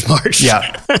soldiers march.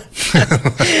 Yeah.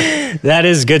 That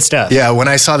is good stuff. Yeah. When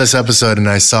I saw this episode and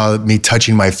I saw me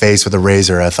touching my face with a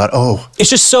razor, I thought, oh. It's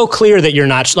just so clear that you're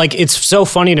not, like, it's so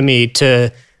funny to me to,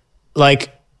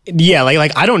 like,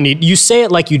 I don't need, you say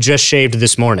it like you just shaved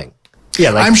this morning.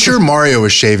 Yeah, I'm sure Mario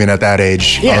was shaving at that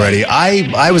age already.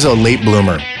 I was a late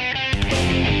bloomer.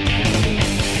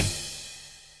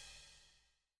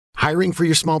 Hiring for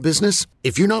your small business?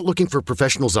 If you're not looking for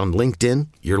professionals on LinkedIn,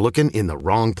 you're looking in the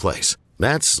wrong place.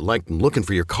 That's like looking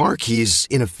for your car keys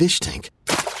in a fish tank.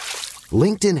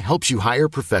 LinkedIn helps you hire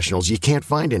professionals you can't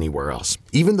find anywhere else,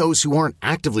 even those who aren't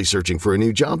actively searching for a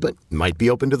new job but might be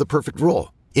open to the perfect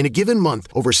role. In a given month,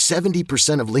 over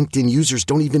 70% of LinkedIn users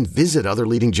don't even visit other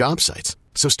leading job sites.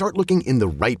 So start looking in the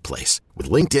right place. With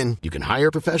LinkedIn, you can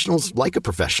hire professionals like a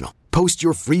professional. Post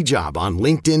your free job on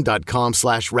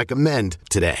linkedin.com/recommend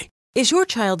today. Is your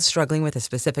child struggling with a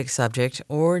specific subject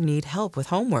or need help with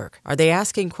homework? Are they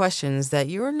asking questions that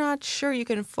you're not sure you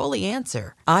can fully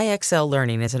answer? IXL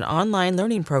Learning is an online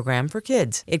learning program for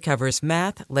kids. It covers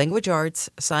math, language arts,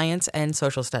 science, and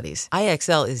social studies.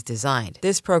 IXL is designed.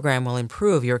 This program will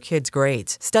improve your kids'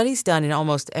 grades. Studies done in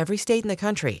almost every state in the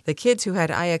country. The kids who had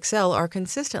IXL are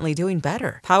consistently doing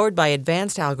better. Powered by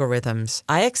advanced algorithms,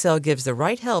 IXL gives the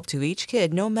right help to each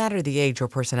kid no matter the age or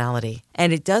personality.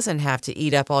 And it doesn't have to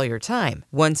eat up all your time.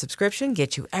 One subscription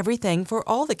gets you everything for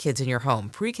all the kids in your home,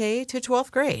 pre-K to 12th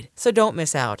grade. So don't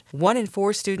miss out. 1 in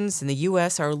 4 students in the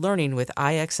U.S. are learning with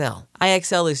IXL.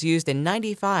 IXL is used in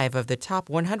 95 of the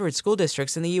top 100 school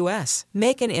districts in the U.S.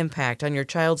 Make an impact on your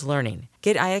child's learning.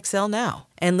 Get IXL now.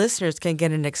 And listeners can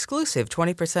get an exclusive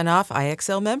 20% off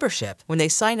IXL membership when they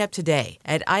sign up today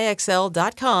at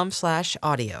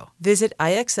IXL.com/audio. Visit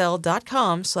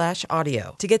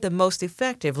IXL.com/audio to get the most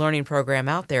effective learning program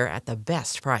out there at the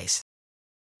best price.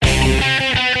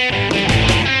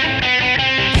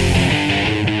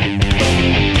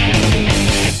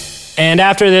 And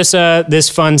after this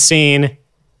fun scene,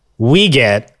 we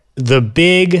get the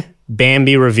big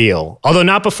Bambi reveal, although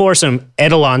not before some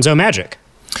Ed Alonzo magic.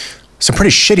 Some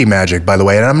pretty shitty magic, by the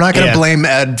way, and I'm not going to blame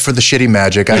Ed for the shitty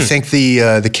magic. I think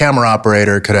the camera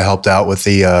operator could have helped out with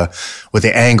the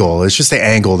angle. It's just the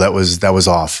angle that was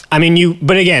off. I mean,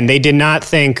 but again, they did not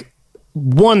think.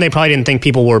 One, they probably didn't think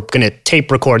people were going to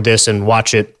tape record this and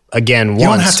watch it again once. You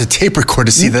don't have to tape record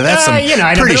to see that. That's some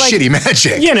pretty shitty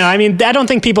magic. I mean, I don't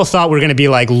think people thought we were going to be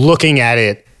like looking at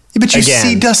it. Yeah, but you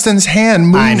see Dustin's hand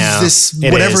move this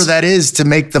whatever that is to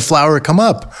make the flower come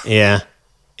up. Yeah.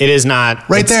 It is not.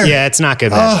 Right there. Yeah, it's not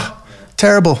good magic. Oh,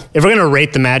 terrible. If we're going to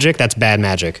rate the magic, that's bad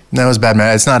magic. That was bad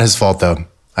magic. It's not his fault, though.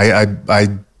 I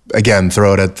again,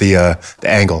 throw it at the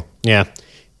angle. Yeah.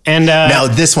 And now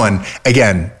this one,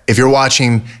 again, if you're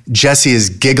watching, Jessie is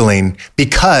giggling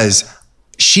because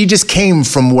she just came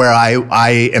from where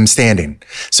I am standing.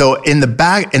 So in the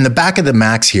back of the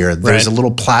Max here, there's a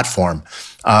little platform.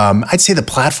 I'd say the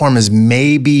platform is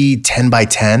maybe 10 by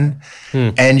 10,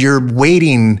 and you're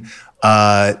waiting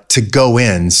to go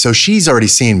in. So she's already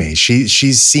seen me.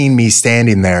 She's seen me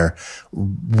standing there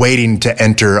waiting to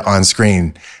enter on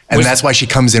screen. And that's why she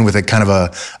comes in with a kind of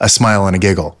a smile and a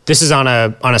giggle. This is on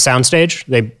a soundstage?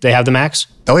 They have the Max?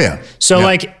 Oh, yeah. So to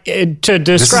describe...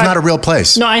 This is not a real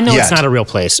place. No, I know it's not a real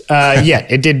place. Yet.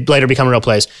 It did later become a real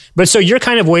place. But so you're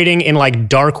kind of waiting in like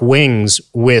dark wings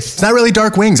with... It's not really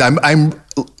dark wings. I'm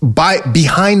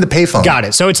behind the payphone. Got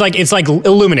it. So it's like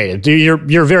illuminated.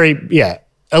 You're very... Yeah.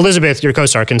 Elizabeth, your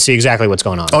co-star, can see exactly what's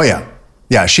going on. Oh, yeah.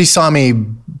 Yeah, she saw me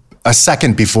a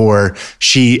second before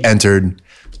she entered,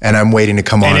 and I'm waiting to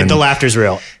come on. And the laughter's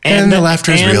real. And the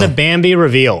laughter's real. And the Bambi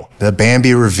reveal. The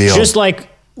Bambi reveal. Just like,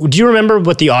 do you remember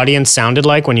what the audience sounded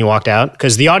like when you walked out?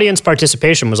 Because the audience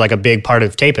participation was like a big part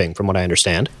of taping, from what I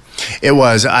understand. It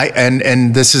was.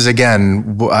 And this is,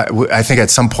 again, I think at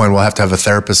some point we'll have to have a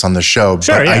therapist on the show.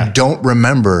 Sure, but yeah. I don't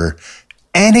remember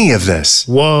any of this.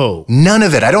 Whoa. None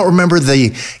of it. I don't remember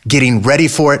the getting ready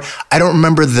for it. I don't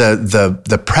remember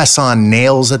the press-on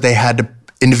nails that they had to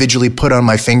individually put on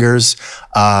my fingers.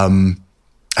 I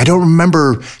don't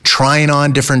remember trying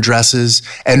on different dresses.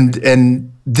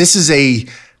 And this is a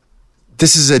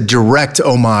direct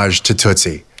homage to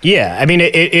Tootsie. Yeah. I mean,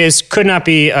 it could not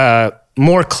be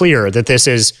more clear that this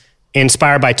is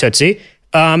inspired by Tootsie.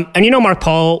 And Mark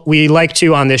Paul, we like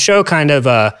to on this show kind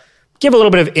of give a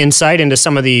little bit of insight into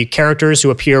some of the characters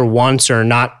who appear once or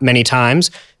not many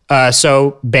times.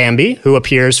 So Bambi, who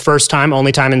appears first time,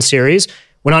 only time in series,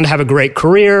 went on to have a great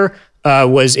career,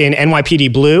 was in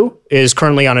NYPD Blue, is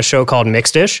currently on a show called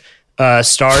Mixed-ish,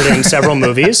 starred in several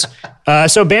movies.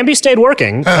 So Bambi stayed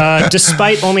working,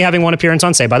 despite only having one appearance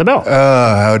on Saved by the Bell.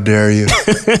 Oh, how dare you.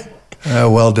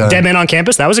 Well done. Dead Man on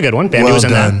Campus, that was a good one. Bambi was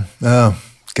in that. Oh.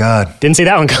 God. Didn't see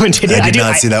that one coming, did you? I did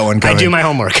not see that one coming. I do my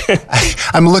homework.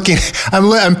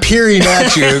 I'm peering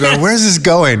at you going, where's this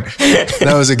going?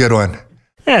 That was a good one.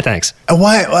 Yeah, thanks.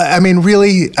 Why? I mean,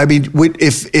 really? I mean,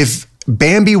 if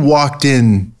Bambi walked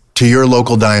in to your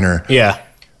local diner, yeah,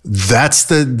 that's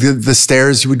the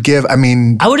stares you would give. I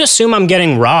mean, I would assume I'm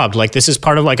getting robbed. Like this is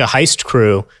part of like a heist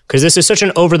crew because this is such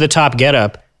an over the top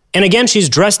getup. And again, she's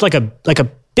dressed like a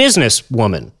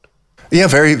businesswoman. Yeah,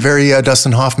 very, very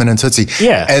Dustin Hoffman and Tootsie.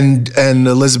 Yeah. And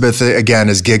Elizabeth, again,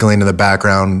 is giggling in the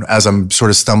background as I'm sort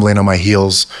of stumbling on my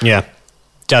heels. Yeah.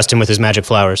 Dustin with his magic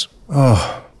flowers.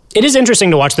 Oh. It is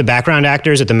interesting to watch the background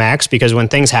actors at the Max because when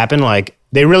things happen, like,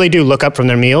 they really do look up from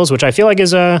their meals, which I feel like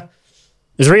is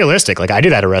realistic. Like, I do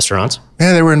that at restaurants.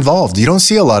 Yeah, they were involved. You don't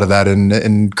see a lot of that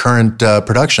in current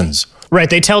productions. Right.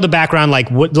 They tell the background, like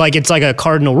it's like a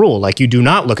cardinal rule. Like, you do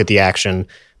not look at the action.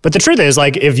 But the truth is,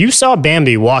 like, if you saw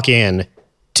Bambi walk in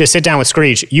to sit down with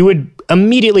Screech, you would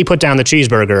immediately put down the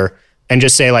cheeseburger and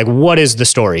just say, like, what is the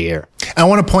story here? I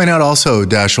want to point out also,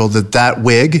 Dashel, that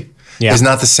wig is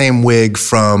not the same wig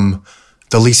from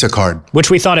the Lisa card. Which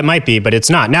we thought it might be, but it's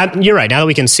not. Now, you're right. Now that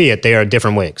we can see it, they are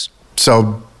different wigs.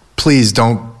 So please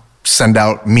don't send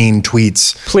out mean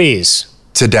tweets. Please.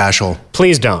 To Dashel.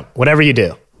 Please don't. Whatever you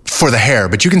do. For the hair,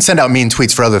 but you can send out mean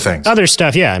tweets for other things. Other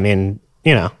stuff, yeah. I mean,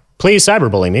 you know, please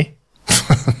cyberbully me.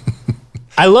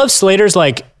 I love Slater's,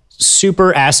 like,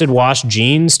 super acid wash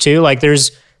jeans, too. Like,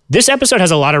 this episode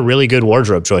has a lot of really good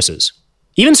wardrobe choices.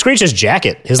 Even Screech's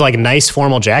jacket, his, like, nice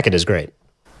formal jacket is great.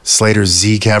 Slater's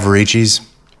Z Cavaricis.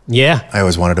 Yeah. I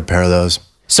always wanted a pair of those.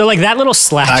 So, like, that little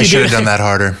slap I should have done that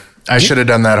harder. I should have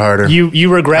done that harder.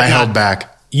 You regret I held back.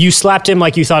 You slapped him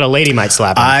like you thought a lady might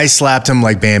slap him. I slapped him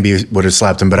like Bambi would have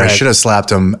slapped him, but I should have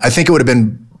slapped him. I think it would have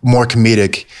been more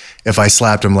comedic if I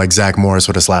slapped him like Zach Morris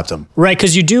would have slapped him. Right,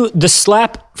 because the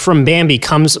slap from Bambi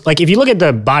comes, like, if you look at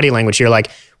the body language here, like,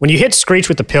 when you hit Screech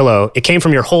with the pillow, it came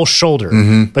from your whole shoulder.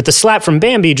 Mm-hmm. But the slap from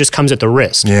Bambi just comes at the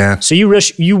wrist. Yeah. So you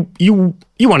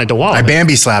wanted to wallop I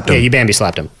Bambi slapped him. Yeah, you Bambi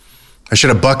slapped him. I should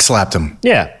have buck slapped him.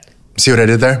 Yeah. See what I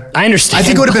did there? I understand. I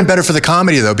think it would have been better for the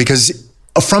comedy, though, because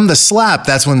from the slap,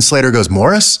 that's when Slater goes,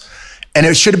 Morris? And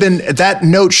it should have been, that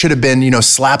note should have been, you know,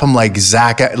 slap him like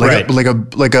Zach, like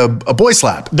a boy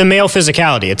slap. The male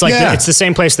physicality. It's like, it's the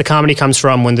same place the comedy comes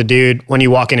from when the dude, when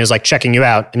you walk in, is like checking you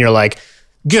out and you're like,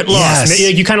 get lost.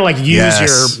 Yes. You kind of like use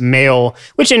your male,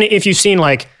 which if you've seen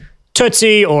like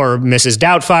Tootsie or Mrs.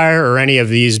 Doubtfire or any of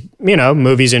these, you know,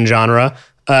 movies in genre,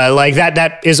 like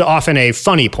that is often a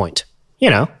funny point. You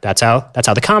know, that's how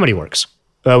the comedy works.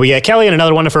 We got Kelly in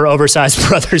another one of her oversized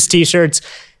brothers t-shirts,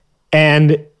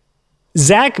 and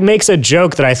Zach makes a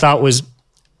joke that I thought was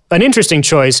an interesting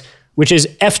choice, which is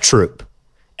F Troop.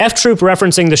 F Troop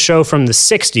referencing the show from the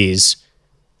 60s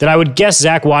that I would guess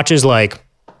Zach watches like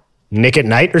Nick at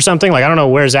Night or something. Like, I don't know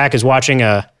where Zach is watching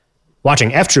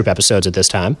F Troop episodes at this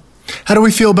time. How do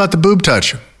we feel about the boob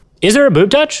touch? Is there a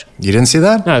boob touch? You didn't see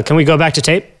that? No, can we go back to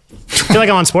tape? I feel like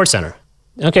I'm on SportsCenter.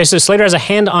 Okay, so Slater has a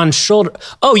hand on shoulder.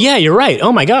 Oh yeah, you're right.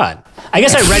 Oh my God. I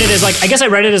guess I read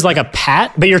it as like a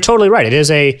pat, but you're totally right. It is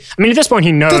I mean, at this point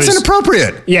he knows. That's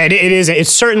inappropriate. Yeah, it is. It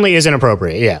certainly is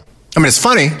inappropriate. Yeah. I mean, it's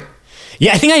funny.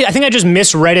 Yeah, I think I just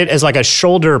misread it as like a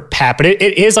shoulder pat, but it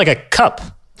is like a cup.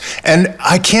 And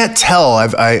I can't tell.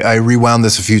 I rewound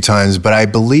this a few times, but I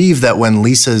believe that when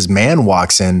Lisa's man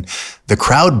walks in, the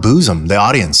crowd boos him. The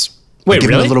audience. Wait, give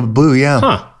really? him a little boo. Yeah.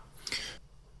 Huh.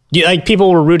 Like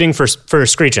people were rooting for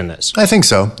Screech in this. I think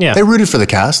so. Yeah. They rooted for the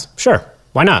cast. Sure.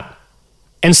 Why not?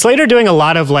 And Slater doing a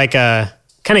lot of like a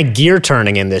kind of gear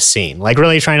turning in this scene, like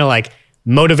really trying to like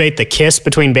motivate the kiss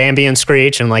between Bambi and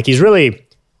Screech, and like he's really,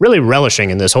 really relishing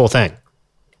in this whole thing.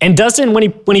 And Dustin,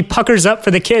 when he puckers up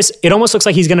for the kiss, it almost looks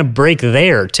like he's going to break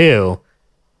there too,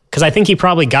 because I think he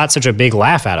probably got such a big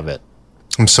laugh out of it.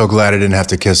 I'm so glad I didn't have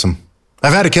to kiss him.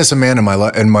 I've had to kiss a man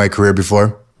in my career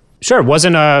before. Sure,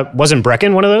 wasn't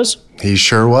Brecken one of those? He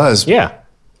sure was. Yeah.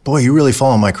 Boy, you really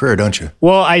follow my career, don't you?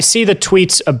 Well, I see the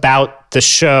tweets about the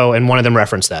show, and one of them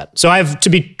referenced that. So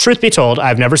truth be told,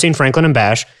 I've never seen Franklin and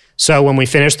Bash. So when we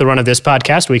finish the run of this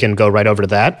podcast, we can go right over to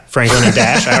that. Franklin and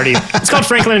Dash. It's called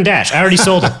Franklin and Dash. I already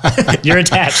sold it. You're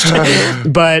attached.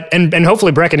 But and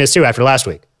hopefully Brecken is too after last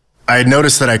week. I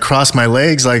noticed that I crossed my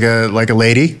legs like a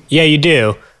lady. Yeah, you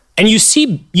do. And you do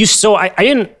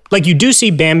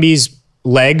see Bambi's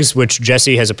legs, which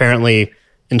Jesse has apparently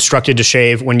instructed to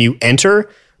shave when you enter.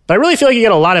 But I really feel like you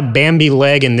get a lot of Bambi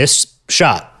leg in this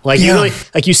shot. Like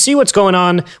you see what's going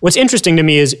on. What's interesting to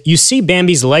me is you see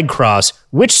Bambi's leg cross,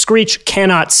 which Screech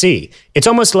cannot see. It's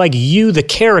almost like you, the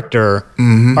character,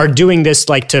 are doing this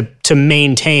like to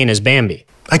maintain as Bambi.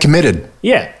 I committed.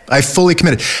 Yeah. I fully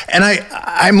committed. And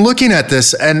I'm looking at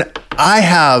this, and I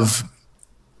have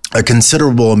a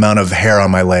considerable amount of hair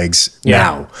on my legs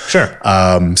now. Sure.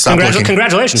 Stop looking.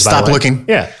 Congratulations, Stop looking.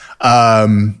 Yeah.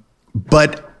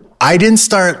 But I didn't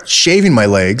start shaving my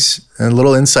legs. A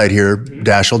little insight here,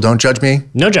 Dashel. Don't judge me.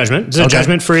 No judgment. It's a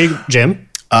judgment-free gym.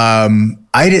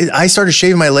 I started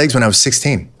shaving my legs when I was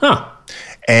 16. Huh.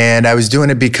 And I was doing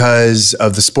it because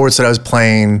of the sports that I was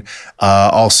playing.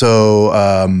 Also,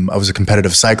 I was a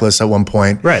competitive cyclist at one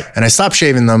point. Right. And I stopped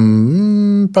shaving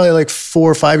them probably like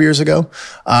 4 or 5 years ago.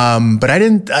 But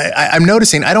I'm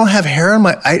noticing I don't have hair on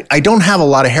I don't have a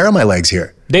lot of hair on my legs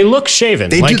here. They look shaven.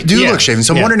 They do look shaven.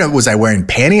 So I'm wondering, was I wearing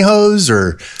pantyhose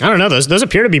or? I don't know. Those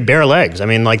appear to be bare legs. I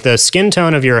mean, like the skin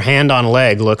tone of your hand on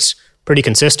leg looks pretty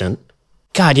consistent.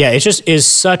 God, yeah, it just is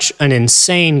such an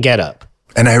insane getup.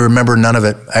 And I remember none of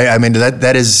it. I mean,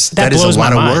 that is a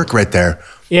lot of work right there.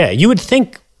 Yeah, you would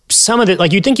think some of it,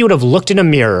 like you'd think you would have looked in a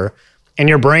mirror and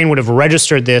your brain would have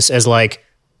registered this as like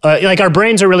our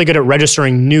brains are really good at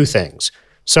registering new things.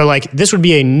 So like this would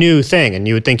be a new thing and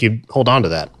you would think you'd hold on to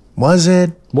that. Was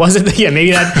it? Yeah,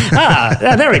 maybe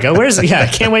that. There we go. I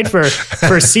can't wait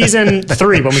for season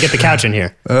 3 when we get the couch in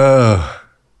here.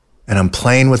 And I'm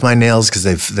playing with my nails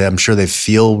because I'm sure they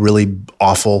feel really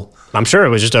awful. I'm sure it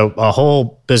was just a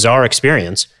whole bizarre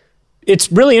experience.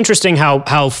 It's really interesting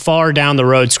how far down the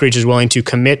road Screech is willing to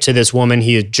commit to this woman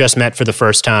he had just met for the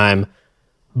first time.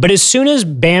 But as soon as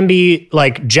Bambi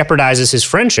like jeopardizes his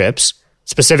friendships,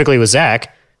 specifically with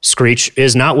Zach, Screech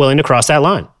is not willing to cross that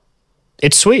line.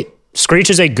 It's sweet. Screech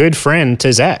is a good friend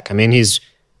to Zach. I mean, at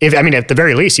the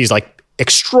very least, he's like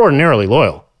extraordinarily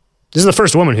loyal. This is the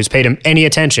first woman who's paid him any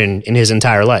attention in his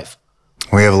entire life.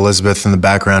 We have Elizabeth in the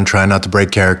background trying not to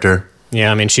break character.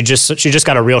 Yeah, I mean, she just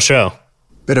got a real show.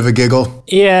 Bit of a giggle.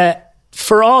 Yeah,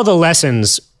 for all the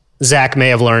lessons Zach may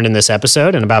have learned in this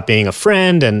episode and about being a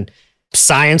friend and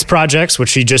science projects,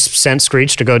 which he just sent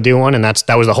Screech to go do one, and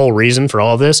that was the whole reason for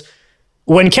all of this.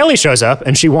 When Kelly shows up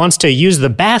and she wants to use the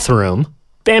bathroom,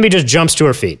 Bambi just jumps to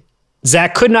her feet.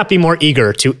 Zach could not be more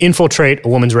eager to infiltrate a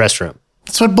woman's restroom.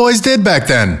 That's what boys did back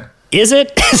then. Is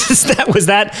it? was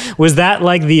that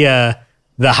like the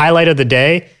highlight of the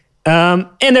day? And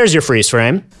there's your freeze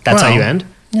frame. That's how you end.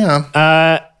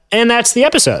 Yeah. And that's the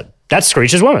episode. That's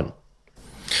Screech's woman.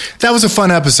 That was a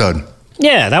fun episode.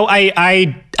 Yeah,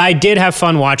 I did have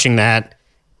fun watching that.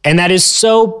 And that is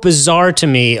so bizarre to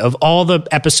me. Of all the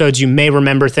episodes, you may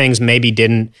remember things, maybe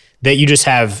didn't, that you just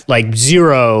have like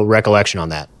zero recollection on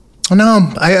that. No,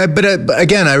 but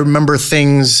again, I remember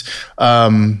things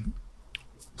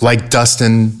like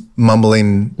Dustin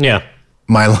mumbling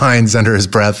my lines under his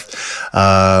breath.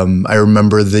 I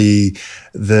remember the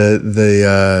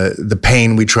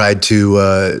pain we tried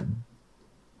to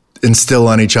instill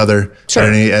on each other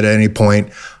at any point.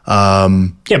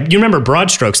 You remember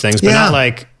broad strokes things, but not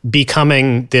like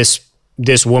becoming this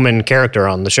woman character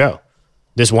on the show,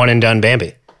 this one and done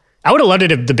Bambi. I would have loved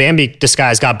it if the Bambi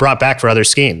disguise got brought back for other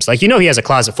schemes. Like, he has a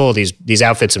closet full of these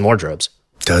outfits and wardrobes.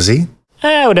 Does he?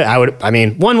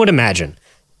 One would imagine.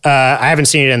 I haven't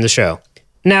seen it in the show.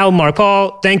 Now, Mark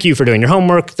Paul, thank you for doing your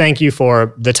homework. Thank you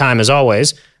for the time as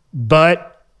always.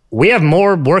 But we have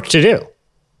more work to do.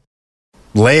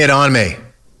 Lay it on me.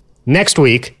 Next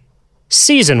week,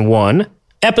 Season 1,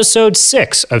 Episode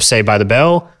 6 of Saved by the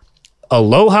Bell,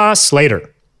 Aloha Slater.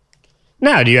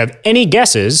 Now, do you have any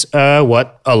guesses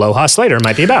what Aloha Slater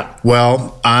might be about?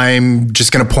 Well, I'm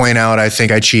just going to point out, I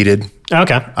think I cheated.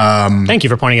 Okay. Thank you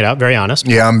for pointing it out. Very honest.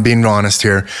 Yeah, I'm being honest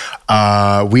here.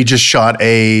 We just shot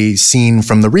a scene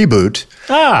from the reboot.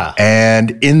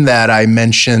 And in that, I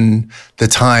mentioned the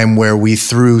time where we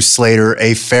threw Slater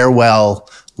a farewell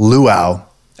luau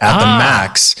at the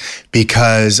Max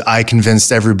because I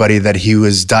convinced everybody that he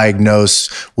was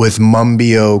diagnosed with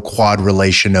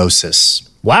mumbio-quadrelatianosis.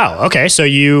 Wow. Okay. So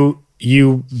you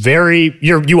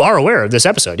are aware of this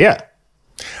episode. Yeah.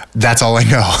 That's all I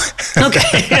know.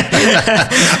 Okay.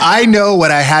 I know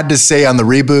what I had to say on the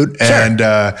reboot. Sure. And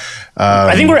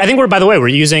I think we're by the way, we're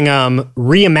using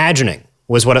reimagining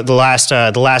was what the last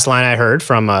line I heard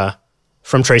from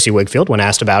Tracy Wigfield when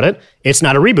asked about it. It's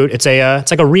not a reboot. It's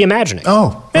like a reimagining.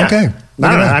 Oh, yeah. Okay. I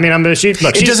don't know. I mean,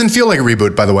 it doesn't feel like a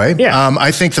reboot, by the way. Yeah.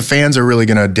 I think the fans are really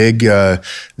going to dig the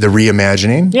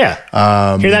reimagining. Yeah.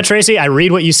 Hear that, Tracy? I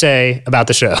read what you say about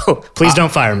the show. Please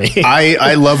don't fire me.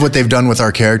 I love what they've done with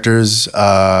our characters.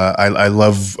 I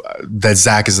love that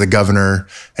Zach is the governor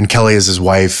and Kelly is his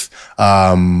wife.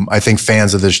 I think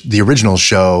fans of the original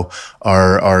show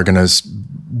are going to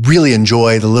really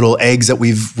enjoy the little eggs that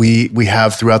we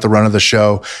have throughout the run of the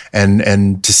show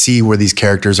and to see where these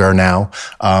characters are now.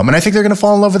 And I think they're going to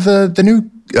fall in love with the new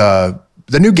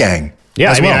gang.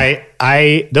 Yeah, as well.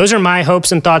 I those are my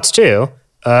hopes and thoughts too,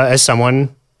 as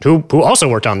someone who also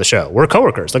worked on the show. We're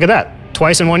coworkers. Look at that.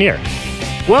 Twice in 1 year.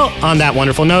 Well, on that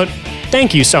wonderful note,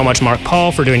 thank you so much, Mark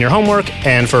Paul, for doing your homework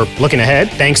and for looking ahead.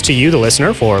 Thanks to you, the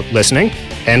listener, for listening,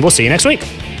 and we'll see you next week.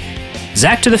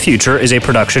 Zach to the Future is a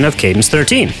production of Cadence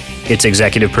 13. It's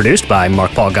executive produced by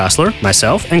Mark Paul Gosselaar,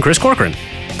 myself, and Chris Corcoran.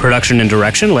 Production and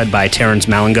direction led by Terrence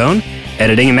Malangone.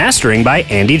 Editing and mastering by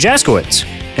Andy Jaskowitz.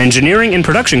 Engineering and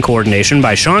production coordination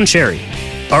by Sean Cherry.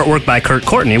 Artwork by Kurt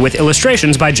Courtney with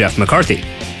illustrations by Jeff McCarthy.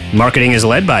 Marketing is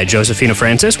led by Josephina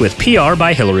Francis with PR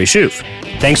by Hillary Shoof.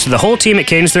 Thanks to the whole team at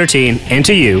Cadence 13 and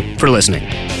to you for listening.